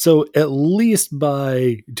 So at least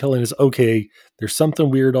by telling us, okay, there's something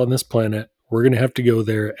weird on this planet, we're going to have to go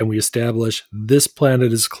there, and we establish this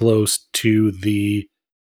planet is close to the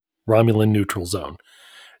Romulan neutral zone.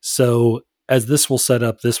 So as this will set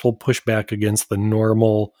up, this will push back against the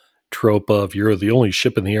normal trope of you're the only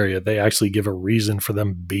ship in the area. They actually give a reason for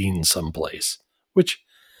them being someplace, which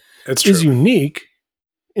is unique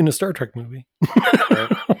in a Star Trek movie. Right.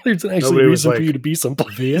 There's actually a reason for you to be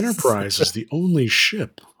someplace. The Enterprise is the only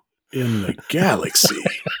ship in the galaxy.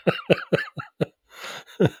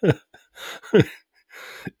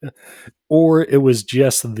 Or it was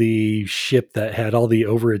just the ship that had all the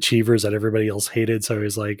overachievers that everybody else hated. So he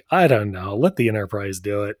was like, I don't know, let the Enterprise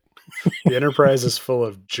do it. The Enterprise is full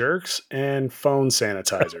of jerks and phone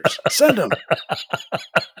sanitizers. Send them.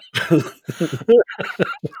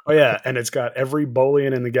 Oh, yeah. And it's got every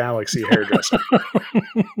Bolian in the galaxy hairdresser.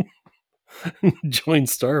 Join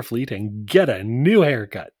Starfleet and get a new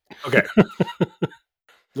haircut. Okay.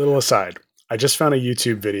 Little aside. I just found a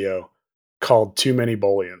YouTube video called Too Many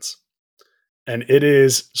Bolians. And it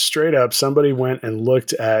is straight up, somebody went and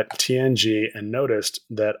looked at TNG and noticed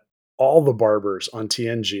that all the barbers on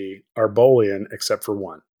TNG are Bolian except for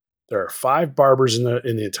one. There are 5 barbers in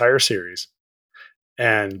the entire series,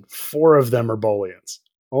 and 4 of them are Bolians.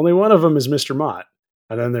 Only one of them is Mr. Mott,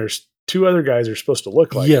 and then there's 2 other guys who are supposed to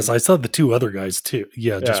look like him. I saw the 2 other guys too.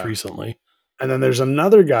 Yeah, just recently. And then there's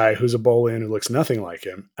another guy who's a Bolian who looks nothing like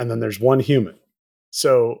him, and then there's one human.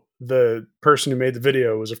 So the person who made the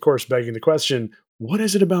video was, of course, begging the question, what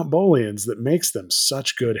is it about Bolians that makes them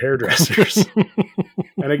such good hairdressers?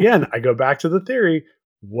 And again, I go back to the theory.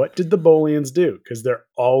 What did the Bolians do? Because they're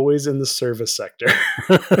always in the service sector.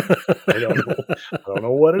 I don't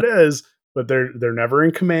know what it is, but they're never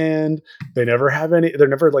in command. They never have any. They're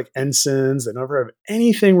never like ensigns. They never have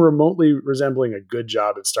anything remotely resembling a good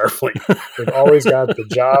job at Starfleet. They've always got the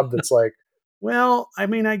job that's like, well, I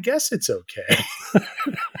mean, I guess it's okay.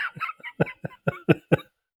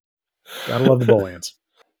 Gotta love the Bolians.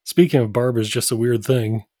 Speaking of Barb is just a weird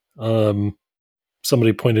thing.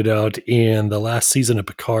 Somebody pointed out in the last season of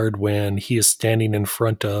Picard when he is standing in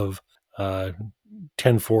front of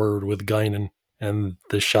 10 forward with Guinan, and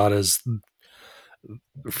the shot is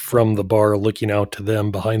from the bar looking out to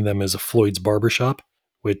them. Behind them is a Floyd's barbershop,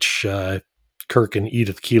 which Kirk and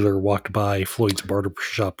Edith Keeler walked by Floyd's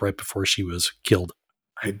barbershop right before she was killed.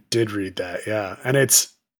 I did read that, yeah. And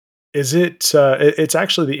it's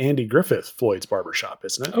actually the Andy Griffith Floyd's barbershop,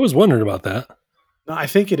 isn't it? I was wondering about that. No, I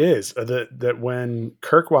think it is. That when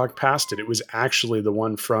Kirk walked past it, it was actually the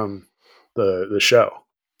one from the show.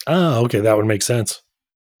 Oh, okay. That would make sense.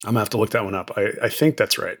 I'm going to have to look that one up. I think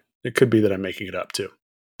that's right. It could be that I'm making it up too.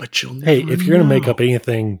 But you'll never Hey, if you're going to make know. up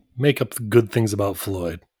anything, make up good things about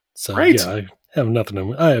Floyd. So, Right. yeah, I have no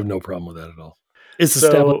problem with that at all. It's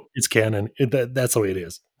established, it's canon. That's the way it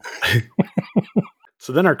is.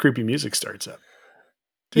 So then our creepy music starts up.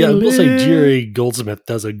 Yeah, I will say Jerry Goldsmith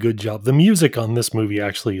does a good job. The music on this movie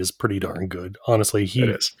actually is pretty darn good. Honestly,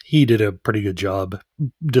 he did a pretty good job.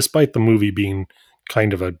 Despite the movie being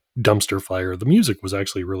kind of a dumpster fire, the music was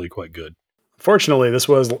actually really quite good. Fortunately, this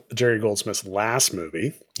was Jerry Goldsmith's last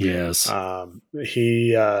movie. Yes.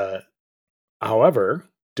 He, however,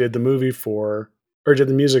 did the music for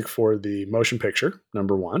the motion picture,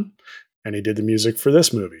 number 1, and he did the music for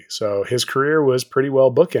this movie. So his career was pretty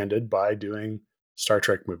well bookended by doing Star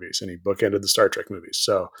Trek movies, and he bookended the Star Trek movies.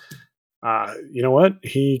 So, you know what?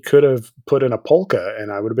 He could have put in a polka,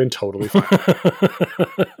 and I would have been totally fine.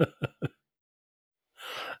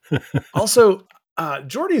 Also,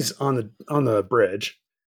 Geordi's on the bridge,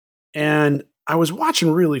 and I was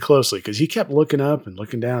watching really closely because he kept looking up and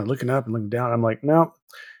looking down and looking up and looking down. I'm like, no,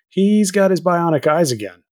 he's got his bionic eyes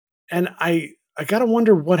again. And I got to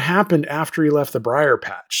wonder what happened after he left the Briar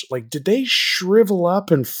Patch. Like, did they shrivel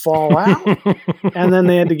up and fall out? And then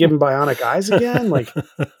they had to give him bionic eyes again? Like,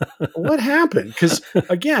 what happened? Because,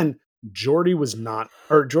 again, Geordi was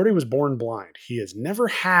born blind. He has never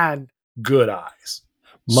had good eyes.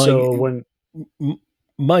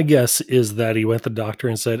 My guess is that he went to the doctor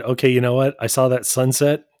and said, okay, you know what? I saw that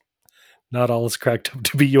sunset. Not all is cracked up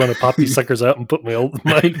to be. You want to pop these suckers out and put my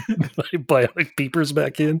bionic peepers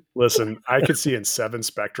back in? Listen, I could see in 7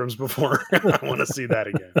 spectrums before. I want to see that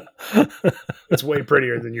again. It's way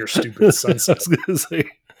prettier than your stupid sunset. I was gonna say,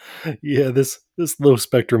 yeah, this low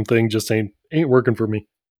spectrum thing just ain't working for me.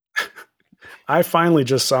 I finally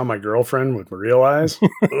just saw my girlfriend with real eyes.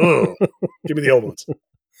 Ugh. Give me the old ones.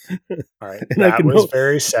 All right. And that was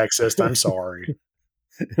very sexist. I'm sorry.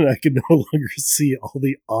 And I can no longer see all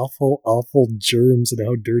the awful, awful germs and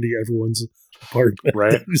how dirty everyone's apartment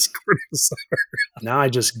right is. Now I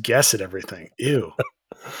just guess at everything. Ew.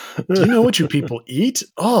 Do you know what you people eat?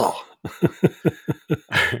 Oh.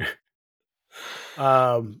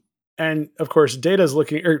 And of course, Geordi's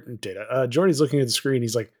looking at the screen.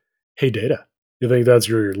 He's like, hey, Data, you think that's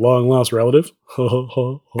your long lost relative?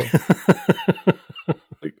 Like,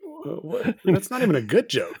 what? That's not even a good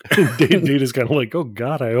joke. Data's kind of like, oh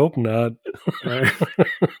God, I hope not. Right?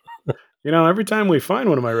 You know, every time we find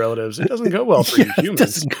one of my relatives, it doesn't go well for you humans.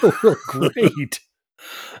 It doesn't go real great.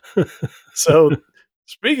 So,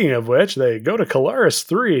 speaking of which, they go to Colaris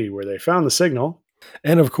 3, where they found the signal.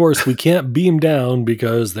 And of course, we can't beam down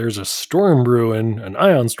because there's a storm brewing, an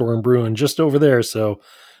ion storm brewing just over there. So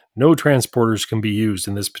no transporters can be used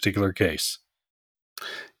in this particular case.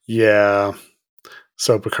 Yeah.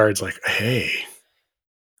 So Picard's like, hey,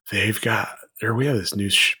 we have this new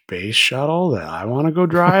space shuttle that I want to go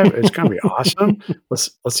drive. It's going to be awesome.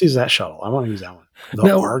 Let's use that shuttle. I want to use that one.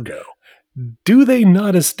 The Argo. Do they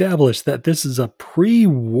not establish that this is a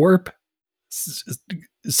pre-warp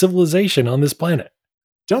civilization on this planet?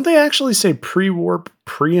 Don't they actually say pre-warp,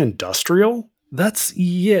 pre-industrial? That's,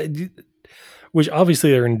 yeah. Which obviously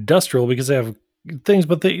they're industrial because they have things,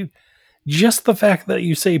 but just the fact that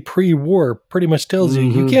you say pre-warp pretty much tells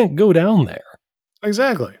you can't go down there.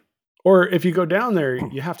 Exactly. Or if you go down there,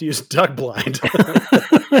 you have to use duck blind.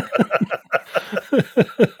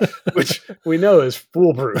 Which we know is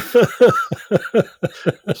foolproof.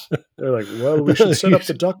 They're like, well, we should set up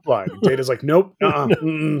the duck blind. Data's like, nope.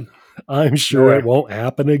 I'm sure it won't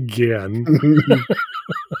happen again.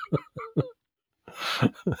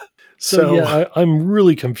 So yeah, I'm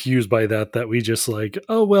really confused by that we just like,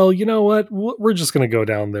 oh, well, you know what? We're just going to go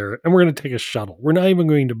down there and we're going to take a shuttle. We're not even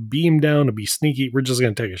going to beam down to be sneaky. We're just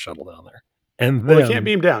going to take a shuttle down there. And Well, then they can't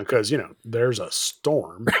beam down because there's a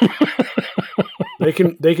storm. They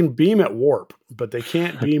can beam at warp, but they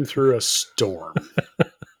can't beam through a storm.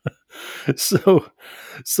 so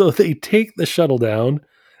they take the shuttle down,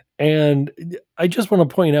 and I just want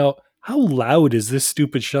to point out, how loud is this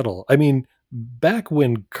stupid shuttle? I mean, back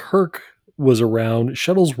when Kirk was around,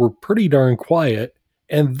 shuttles were pretty darn quiet,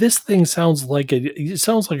 and this thing sounds like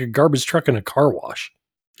a garbage truck in a car wash.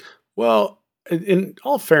 Well, in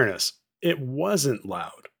all fairness, it wasn't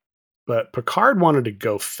loud, but Picard wanted to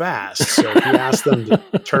go fast, so he asked them to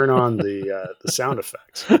turn on the sound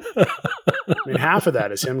effects. I mean, half of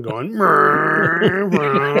that is him going.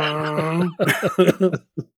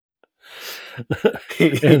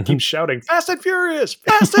 He keeps shouting, "Fast and Furious!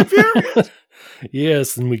 Fast and Furious!"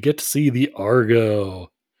 Yes, and we get to see the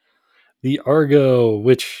Argo. The Argo,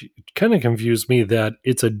 which kind of confused me that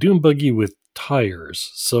it's a dune buggy with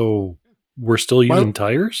tires. So we're still using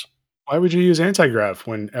tires? Why would you use anti-grav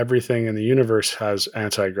when everything in the universe has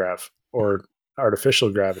anti-grav or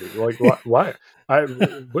artificial gravity? Like, why?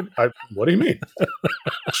 What do you mean?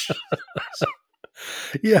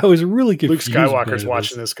 Yeah, I was really confused. Luke Skywalker's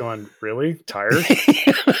watching this going, really? Tires?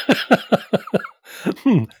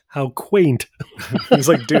 How quaint. He's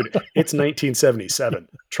like, dude, it's 1977.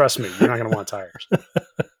 Trust me, you're not going to want tires.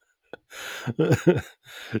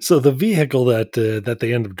 So the vehicle that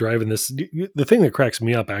they end up driving, the thing that cracks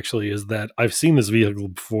me up actually is that I've seen this vehicle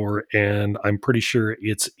before, and I'm pretty sure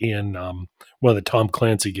it's in one of the Tom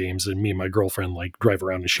Clancy games, and me and my girlfriend drive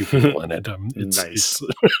around and shoot people in it. Nice.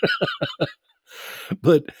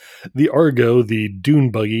 But the Argo, the dune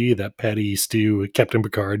buggy that Patty Stew, Captain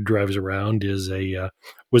Picard, drives around,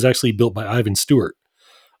 was actually built by Ivan Stewart.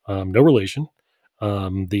 No relation.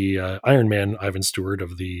 The Iron Man Ivan Stewart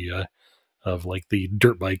of the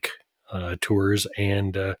dirt bike tours,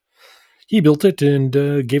 and he built it and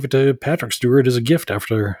gave it to Patrick Stewart as a gift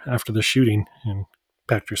after the shooting. And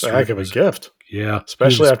Patrick Stewart, a heck of a gift. Yeah,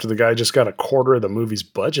 especially after the guy just got a quarter of the movie's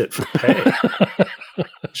budget for pay.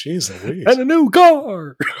 Jeez Louise. And a new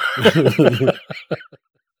car.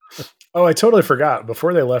 Oh, I totally forgot.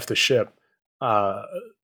 Before they left the ship,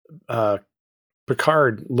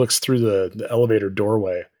 Picard looks through the elevator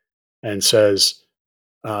doorway and says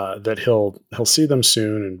that he'll see them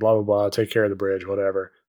soon and blah, blah, blah, take care of the bridge,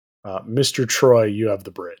 whatever. Mr. Troy, you have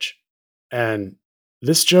the bridge. And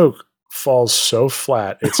this joke falls so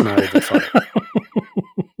flat, it's not even funny.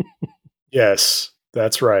 Yes,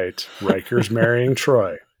 that's right. Riker's marrying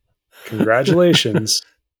Troy. Congratulations,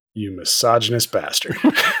 you misogynist bastard.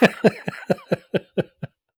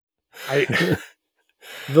 The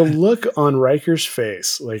look on Riker's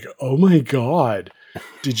face, like, oh my God,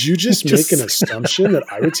 did you just make an assumption that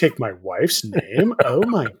I would take my wife's name? Oh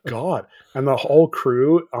my God. And the whole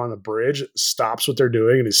crew on the bridge stops what they're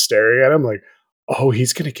doing and is staring at him like, oh,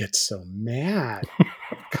 he's going to get so mad.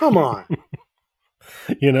 Come on.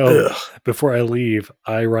 Ugh. Before I leave,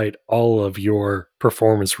 I write all of your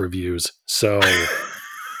performance reviews. So,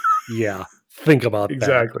 yeah, think about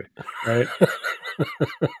exactly. That. Right?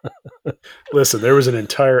 Listen, there was an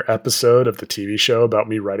entire episode of the TV show about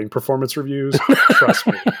me writing performance reviews. Trust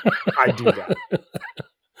me, I do that.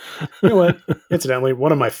 You know what? Incidentally,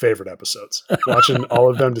 one of my favorite episodes. Watching all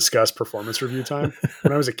of them discuss performance review time.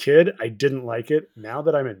 When I was a kid, I didn't like it. Now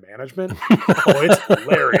that I'm in management, it's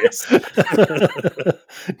hilarious.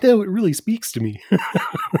 No, it really speaks to me.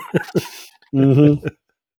 Mm-hmm.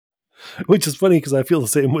 Which is funny because I feel the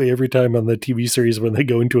same way every time on the TV series when they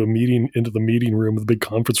go into the meeting room, the big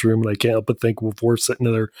conference room, and I can't help but think, well, if we're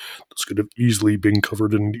sitting there, this could have easily been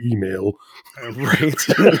covered in an email. Right.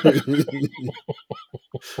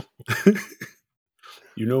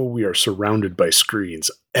 We are surrounded by screens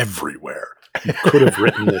everywhere. You could have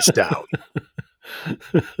written this down.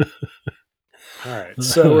 All right.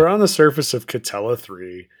 So we're on the surface of Catella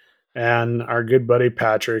 3. And our good buddy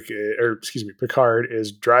Picard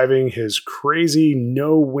is driving his crazy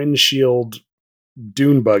no windshield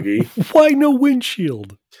dune buggy. Why no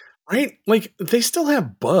windshield? Right? Like, they still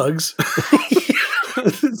have bugs.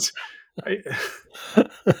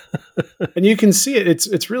 And you can see it.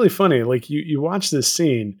 It's really funny. Like, you watch this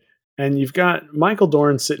scene, and you've got Michael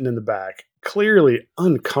Dorn sitting in the back, clearly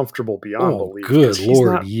uncomfortable beyond belief. Good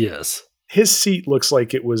Lord, yes. His seat looks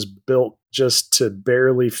like it was built just to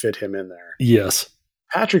barely fit him in there. Yes.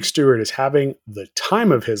 Patrick Stewart is having the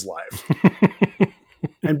time of his life.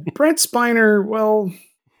 And Brent Spiner, well,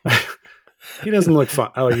 he doesn't look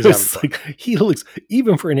fun. I like he's having fun. He looks,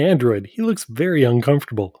 even for an android, he looks very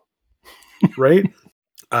uncomfortable. Right?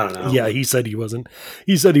 I don't know. Yeah, he said he wasn't.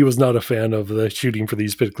 He said he was not a fan of the shooting for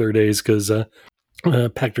these particular days because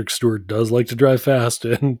Patrick Stewart does like to drive fast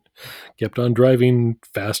and kept on driving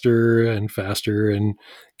faster and faster and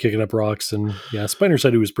kicking up rocks. And yeah, Spiner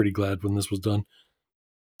said he was pretty glad when this was done.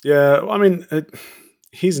 Yeah, well, I mean,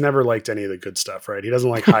 he's never liked any of the good stuff, right? He doesn't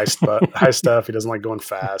like high stuff. He doesn't like going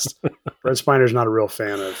fast. Brent Spiner's not a real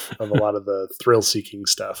fan of a lot of the thrill-seeking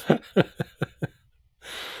stuff.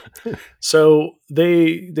 So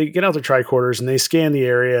they get out their tricorders and they scan the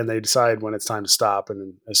area and they decide when it's time to stop.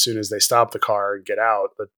 And as soon as they stop the car and get out,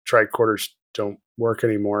 the tricorders don't work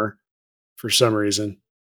anymore for some reason.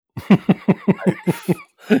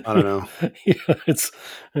 I don't know. Yeah, it's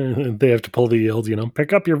they have to pull the old,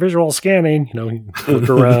 pick up your visual scanning, look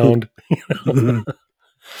around.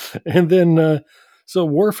 And then so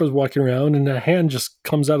Worf was walking around and a hand just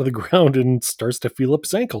comes out of the ground and starts to feel up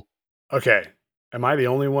his ankle. Okay. Am I the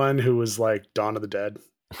only one who was like Dawn of the Dead?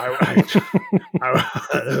 It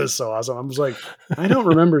was so awesome. I was like, I don't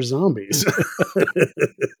remember zombies.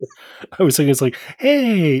 I was thinking, it's like,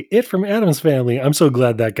 hey, It from Addams Family. I'm so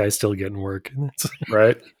glad that guy's still getting work.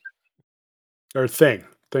 Right? Or Thing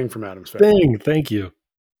from Addams Family. Thing, thank you.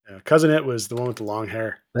 Yeah, Cousin It was the one with the long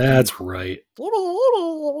hair. That's right.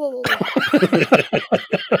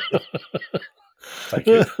 Thank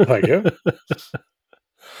you.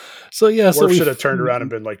 So yeah, Worf should have turned around and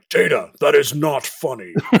been like, Data, that is not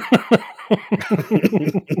funny.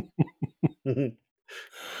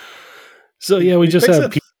 So yeah, we just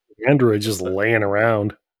have Android just laying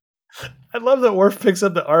around. I love that Worf picks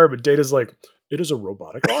up the arm and Data's like, it is a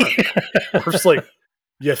robotic arm. Worf's like,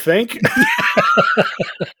 you think?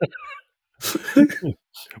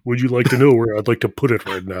 Would you like to know where I'd like to put it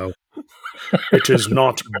right now? It is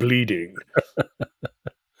not bleeding.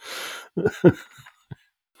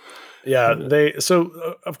 Yeah,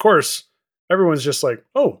 of course, everyone's just like,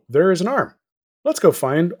 oh, there is an arm. Let's go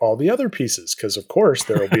find all the other pieces, because of course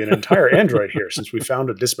there will be an entire android here since we found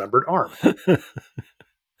a dismembered arm.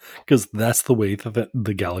 Because that's the way that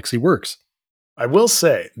the galaxy works. I will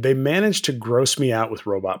say, they managed to gross me out with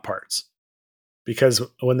robot parts. Because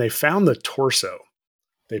when they found the torso,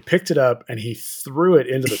 they picked it up and he threw it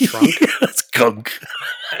into the trunk. That's gunk.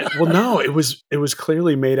 Well, no, it was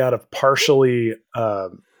clearly made out of partially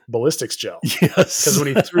ballistics gel. Yes, because when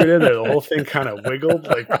he threw it in there, the whole thing kind of wiggled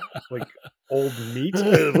like old meat.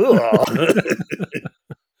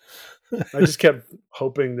 I just kept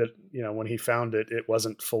hoping that when he found it, it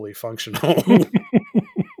wasn't fully functional.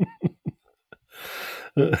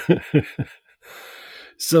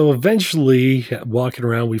 So eventually, walking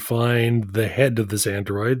around, we find the head of this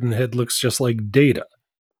android, and the head looks just like Data.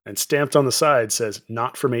 And stamped on the side says,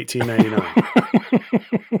 not from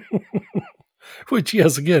 1899. Which,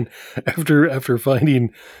 yes, again, after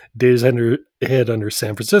finding Data's head under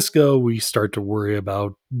San Francisco, we start to worry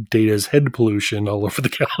about Data's head pollution all over the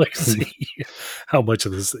galaxy. How much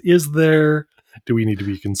of this is there? Do we need to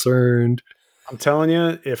be concerned? I'm telling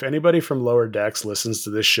you, if anybody from Lower Decks listens to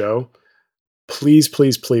this show, please,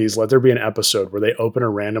 please, please let there be an episode where they open a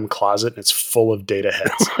random closet and it's full of Data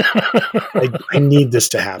heads. I need this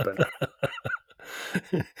to happen.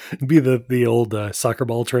 Be the old soccer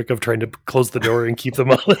ball trick of trying to close the door and keep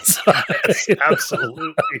them all inside. Yes,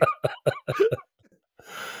 absolutely.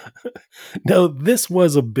 Now, this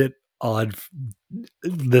was a bit odd,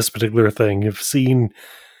 this particular thing, of seeing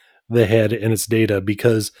the head and its Data,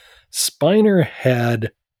 because Spiner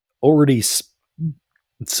had already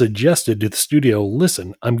suggested to the studio,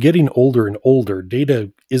 listen, I'm getting older and older.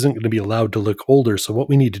 Data isn't going to be allowed to look older. So what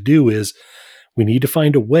we need to do is we need to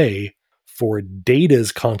find a way for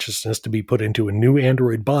Data's consciousness to be put into a new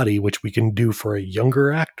android body, which we can do for a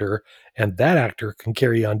younger actor, and that actor can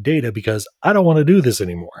carry on Data, because I don't want to do this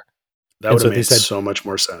anymore. That would have made so much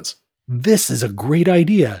more sense. This is a great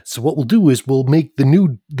idea. So what we'll do is we'll make the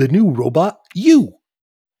new robot you.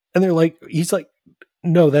 And he's like,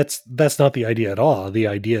 no, that's not the idea at all. The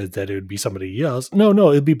idea is that it would be somebody else. No,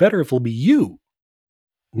 it'd be better if it'll be you.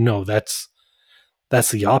 No, that's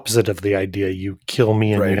the opposite of the idea. You kill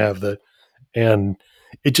me and you have and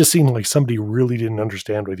it just seemed like somebody really didn't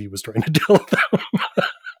understand what he was trying to tell them.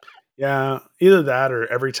 Yeah, either that or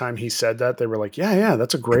every time he said that, they were like, yeah,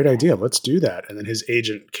 that's a great idea. Let's do that. And then his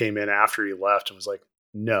agent came in after he left and was like,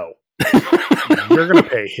 no, you're going to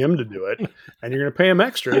pay him to do it. And you're going to pay him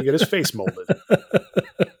extra to get his face molded.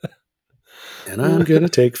 And I'm going to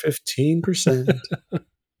take 15%.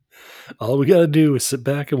 All we got to do is sit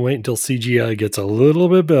back and wait until CGI gets a little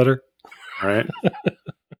bit better. All right.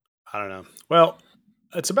 I don't know. Well,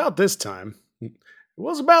 it's about this time. It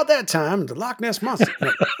was about that time, the Loch Ness Monster.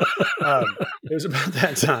 It was about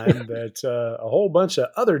that time that a whole bunch of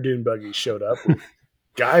other dune buggies showed up with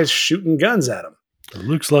guys shooting guns at them. It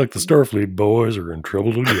looks like the Starfleet boys are in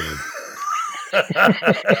trouble again.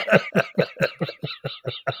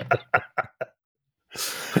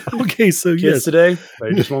 Okay, so Kids yes. today,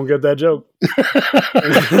 they just won't get that joke.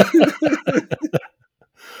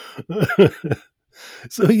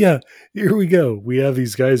 So yeah, here we go. We have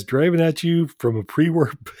these guys driving at you from a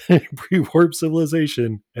pre-warp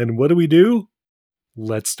civilization, and what do?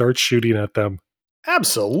 Let's start shooting at them.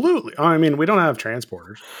 Absolutely. I mean, we don't have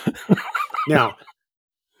transporters. Now,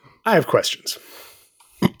 I have questions.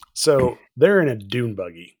 So they're in a dune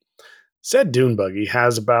buggy. Said dune buggy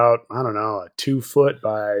has about, I don't know, a 2 foot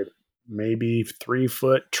by maybe 3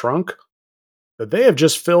 foot trunk that they have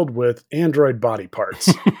just filled with android body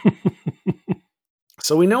parts.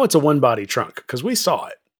 So we know it's a one body trunk because we saw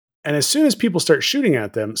it. And as soon as people start shooting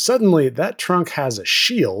at them, suddenly that trunk has a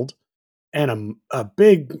shield and a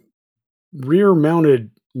big rear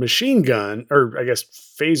mounted machine gun, or I guess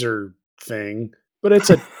phaser thing, but it's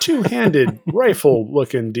a two-handed rifle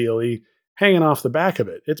looking dealie hanging off the back of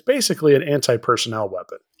it. It's basically an anti-personnel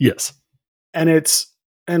weapon. Yes.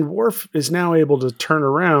 And Worf is now able to turn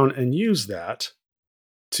around and use that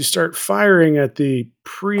to start firing at the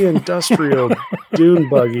pre-industrial dune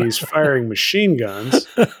buggies firing machine guns.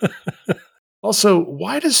 Also,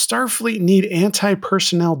 why does Starfleet need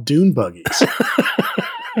anti-personnel dune buggies?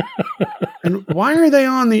 And why are they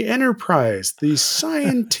on the Enterprise, the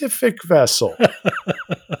scientific vessel?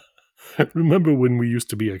 Remember when we used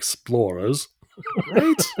to be explorers?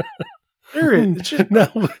 Right?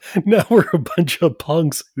 Now we're a bunch of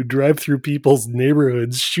punks who drive through people's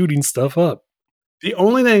neighborhoods shooting stuff up. The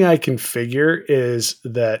only thing I can figure is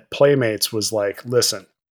that Playmates was like, listen,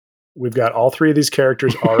 we've got all three of these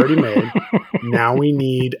characters already made. Now we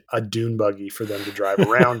need a dune buggy for them to drive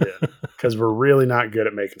around in because we're really not good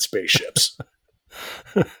at making spaceships.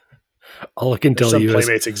 All I can tell you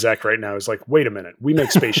Playmates exec right now is like, wait a minute, we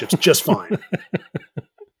make spaceships just fine.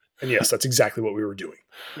 And yes, that's exactly what we were doing.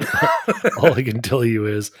 All I can tell you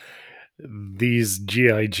is these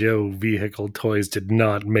G.I. Joe vehicle toys did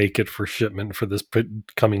not make it for shipment for this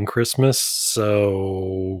coming Christmas.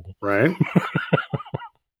 So, right.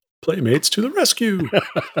 Playmates to the rescue.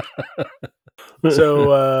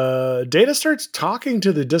 So Data starts talking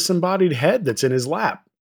to the disembodied head that's in his lap.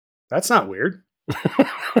 That's not weird.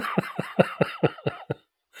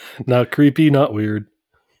 Not creepy, not weird.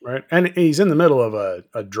 Right. And he's in the middle of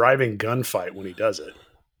a driving gunfight when he does it.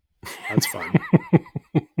 That's fun.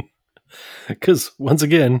 Because once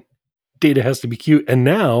again, Data has to be cute. And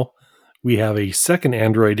now we have a second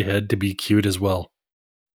android head to be cute as well.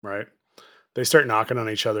 Right. They start knocking on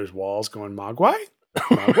each other's walls going, Mogwai?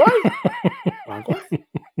 Mogwai? Mogwai?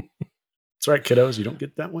 That's right, kiddos. You don't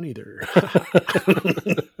get that one either.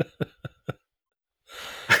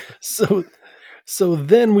 So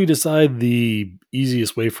then we decide the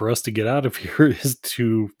easiest way for us to get out of here is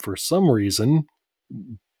to, for some reason,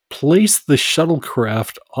 place the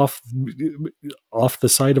shuttlecraft off the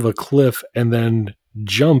side of a cliff and then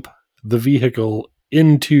jump the vehicle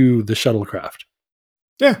into the shuttlecraft.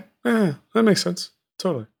 Yeah, that makes sense.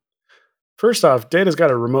 Totally. First off, Data's got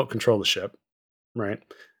to remote control the ship, right?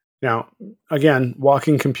 Now, again,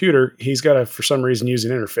 walking computer, he's got to, for some reason, use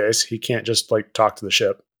an interface. He can't just like talk to the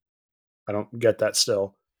ship. I don't get that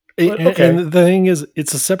still. But, okay. And the thing is,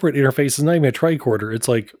 it's a separate interface. It's not even a tricorder. It's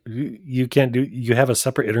like you have a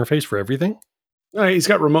separate interface for everything. No, he's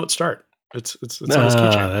got remote start. It's on his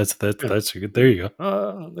keychain. That's good. There you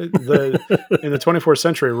go. In the 24th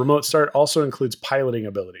century, remote start also includes piloting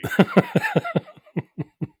ability.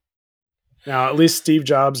 Now, at least Steve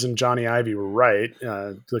Jobs and Johnny Ive were right.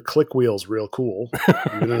 The click wheel's real cool.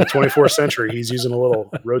 Even in the 24th century, he's using a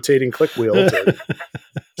little rotating click wheel to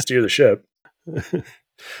steer the ship. But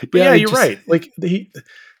yeah, you're right. Like they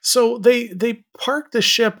park the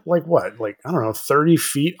ship like what? Like, I don't know, 30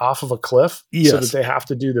 feet off of a cliff so that they have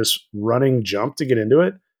to do this running jump to get into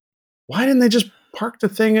it. Why didn't they just park the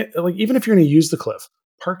thing like, even if you're going to use the cliff,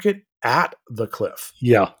 park it at the cliff.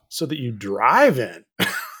 Yeah. So that you drive in.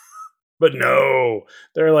 But no,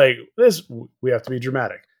 they're like, we have to be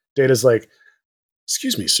dramatic. Data's like,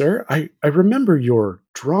 excuse me, sir, I remember your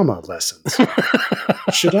drama lessons.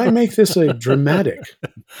 Should I make this a dramatic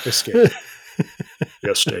escape?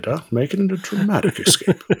 Yes, Data, make it a dramatic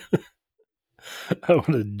escape. I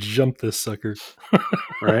want to jump this sucker.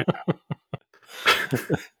 Right?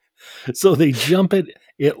 So they jump it,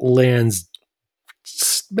 it lands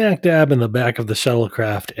smack dab in the back of the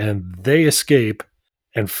shuttlecraft, and they escape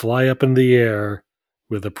and fly up in the air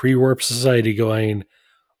with the pre-warp society going,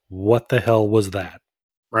 what the hell was that?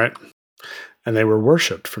 Right. And they were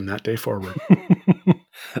worshipped from that day forward.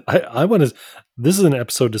 I want to. This is an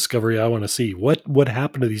episode discovery I want to see. What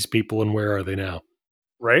happened to these people and where are they now?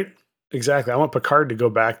 Right? Exactly. I want Picard to go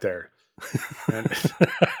back there.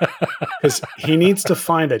 Because he needs to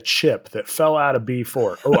find a chip that fell out of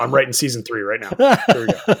B4. Oh, I'm writing season 3 right now. Here we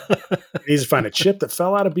go. He needs to find a chip that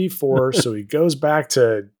fell out of B4. So he goes back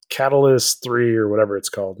to Catalyst 3 or whatever it's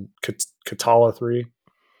called, Katala 3.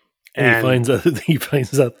 And he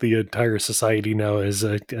finds out the entire society now is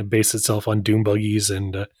based itself on doom buggies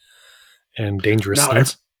and dangerous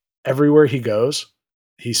stunts. Everywhere he goes,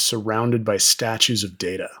 he's surrounded by statues of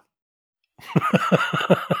Data.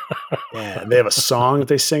 Yeah, and they have a song that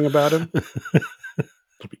they sing about him.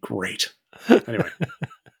 It'll be great. Anyway,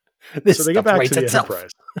 so they get back to the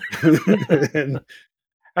Enterprise. And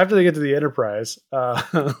after they get to the Enterprise,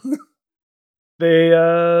 they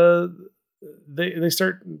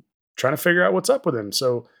start trying to figure out what's up with him.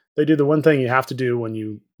 So they do the one thing you have to do when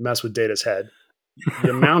you mess with Data's head.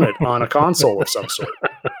 You mount it on a console of some sort.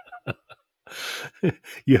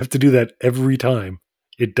 You have to do that every time.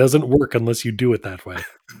 It doesn't work unless you do it that way.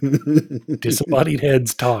 Disembodied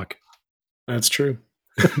heads talk. That's true.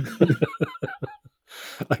 I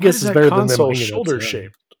guess it's better than them shoulder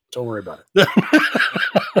shaped. Don't worry about it.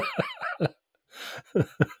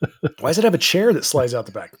 Why does it have a chair that slides out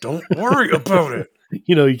the back? Don't worry about it.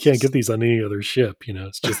 You know, you can't get these on any other ship. You know,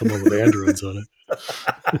 it's just the one with androids on it.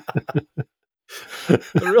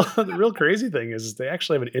 The real crazy thing is they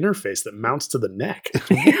actually have an interface that mounts to the neck. It's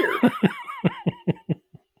weird.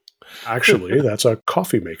 Actually, that's a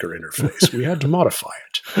coffee maker interface. We had to modify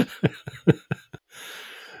it. I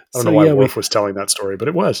don't know why Worf was telling that story, but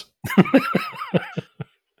it was.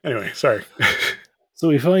 Anyway, sorry. So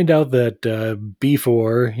we find out that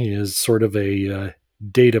B4 is sort of a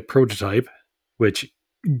Data prototype, which,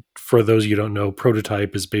 for those you don't know,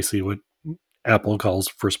 prototype is basically what Apple calls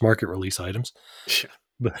first market release items. Yeah.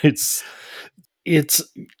 But it's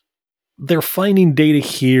they're finding Data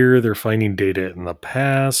here, they're finding Data in the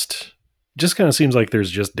past. Just kind of seems like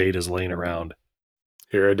there's just Datas laying around.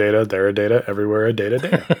 Here a Data, there a Data, everywhere a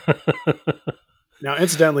Data. Now,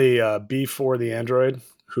 incidentally, B4 the android,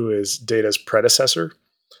 who is Data's predecessor,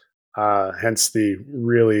 hence the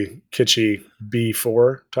really kitschy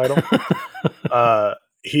B4 title,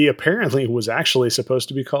 he apparently was actually supposed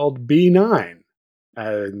to be called B9,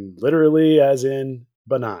 and literally as in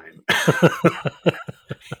benign.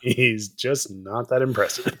 He's just not that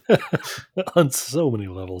impressive. On so many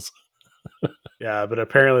levels. Yeah, but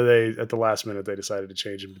apparently at the last minute, they decided to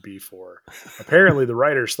change him to B4. Apparently the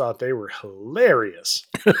writers thought they were hilarious.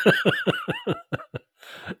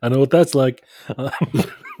 I know what that's like.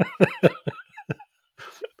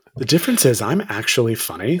 The difference is I'm actually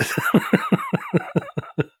funny.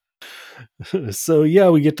 So yeah,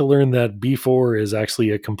 we get to learn that B4 is actually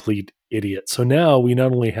a complete idiot. So now we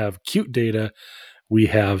not only have cute Data, we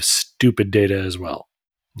have stupid Data as well.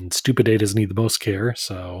 And stupid Datas need the most care,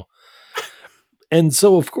 so... And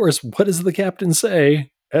so, of course, what does the captain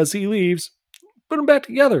say as he leaves? Put them back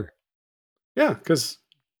together. Yeah, because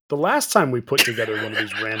the last time we put together one of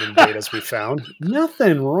these random Datas we found,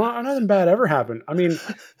 nothing wrong, nothing bad ever happened. I mean,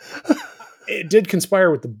 it did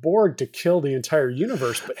conspire with the Borg to kill the entire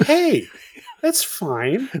universe, but hey, that's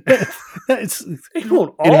fine. It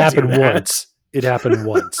happened once. It happened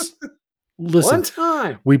once. Listen, one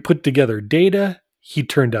time. We put together Data. He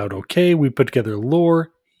turned out okay. We put together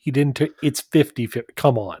Lore. He didn't. It's 50-50.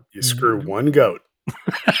 Come on. You screw one goat.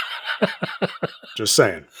 Just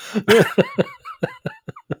saying.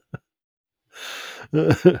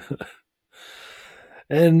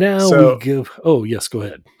 And now we give. Oh, yes, go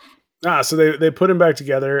ahead. So they put him back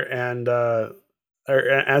together, and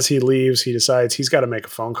as he leaves, he decides he's got to make a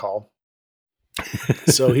phone call.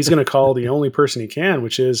 So he's going to call the only person he can,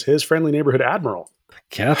 which is his friendly neighborhood admiral,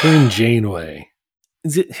 Catherine Janeway.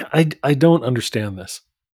 I don't understand this.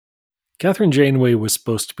 Catherine Janeway was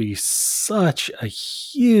supposed to be such a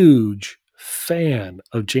huge fan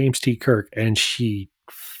of James T. Kirk, and she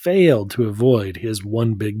failed to avoid his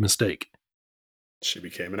one big mistake. She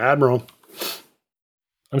became an admiral.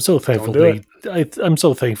 I'm so thankful I'm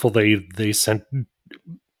so thankful they sent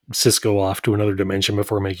Cisco off to another dimension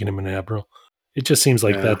before making him an admiral. It just seems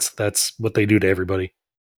like that's what they do to everybody.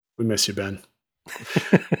 We miss you, Ben.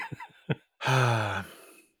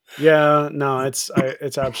 Yeah, no, it's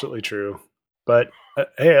absolutely true. But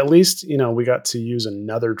hey, at least we got to use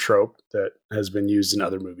another trope that has been used in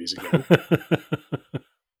other movies again.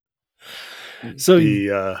 So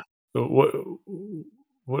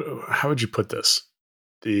how would you put this?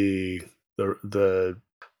 The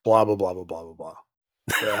blah blah blah blah blah blah blah.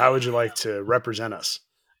 How would you like to represent us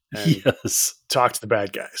and Yes. talk to the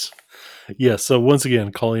bad guys. Yeah. So once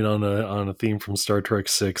again, calling on a theme from Star Trek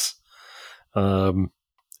 6.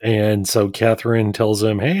 And so Catherine tells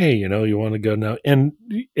him, "Hey, you want to go now?" And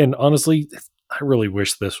honestly, I really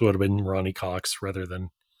wish this would have been Ronnie Cox rather than.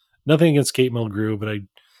 Nothing against Kate Mulgrew, but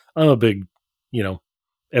I'm a big,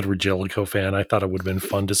 Edward Jellicoe fan. I thought it would have been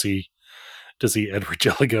fun to see Edward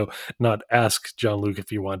Jellicoe not ask John Luke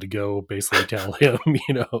if he wanted to go. Basically, tell him,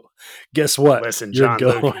 guess what? Listen, You're John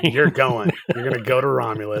going. Luke, you're going. You're going to go to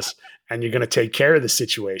Romulus, and you're going to take care of the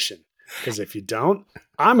situation. Because if you don't,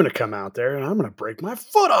 I'm going to come out there and I'm going to break my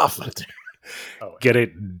foot off. Oh, get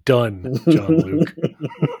it done, John Luke.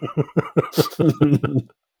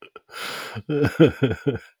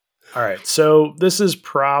 All right, so this is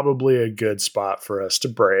probably a good spot for us to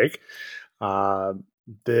break. We are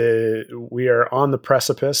on the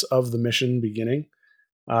precipice of the mission beginning.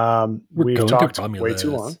 We've talked way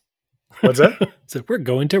too long. What's that? So we're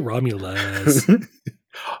going to Romulus.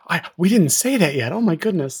 We didn't say that yet. Oh my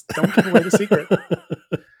goodness! Don't give away the secret.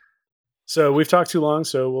 So we've talked too long,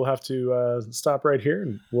 so we'll have to stop right here,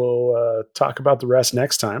 and we'll talk about the rest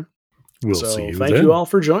next time. We'll see you. Thank you all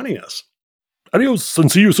for joining us. Adios, and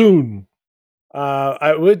see you soon.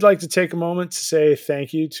 I would like to take a moment to say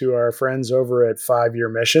thank you to our friends over at 5 Year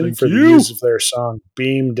Mission for the use of their song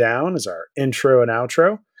 "Beam Down" as our intro and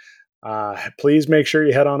outro. Please make sure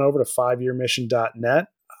you head on over to 5yearmission.net.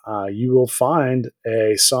 You will find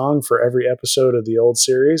a song for every episode of the old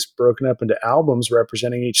series, broken up into albums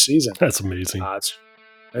representing each season. That's amazing.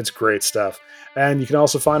 It's great stuff. And you can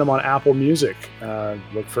also find them on Apple Music.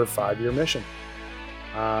 Look for 5 Year Mission.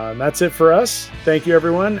 That's it for us. Thank you,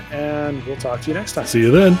 everyone, and we'll talk to you next time. See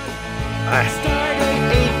you then. Bye.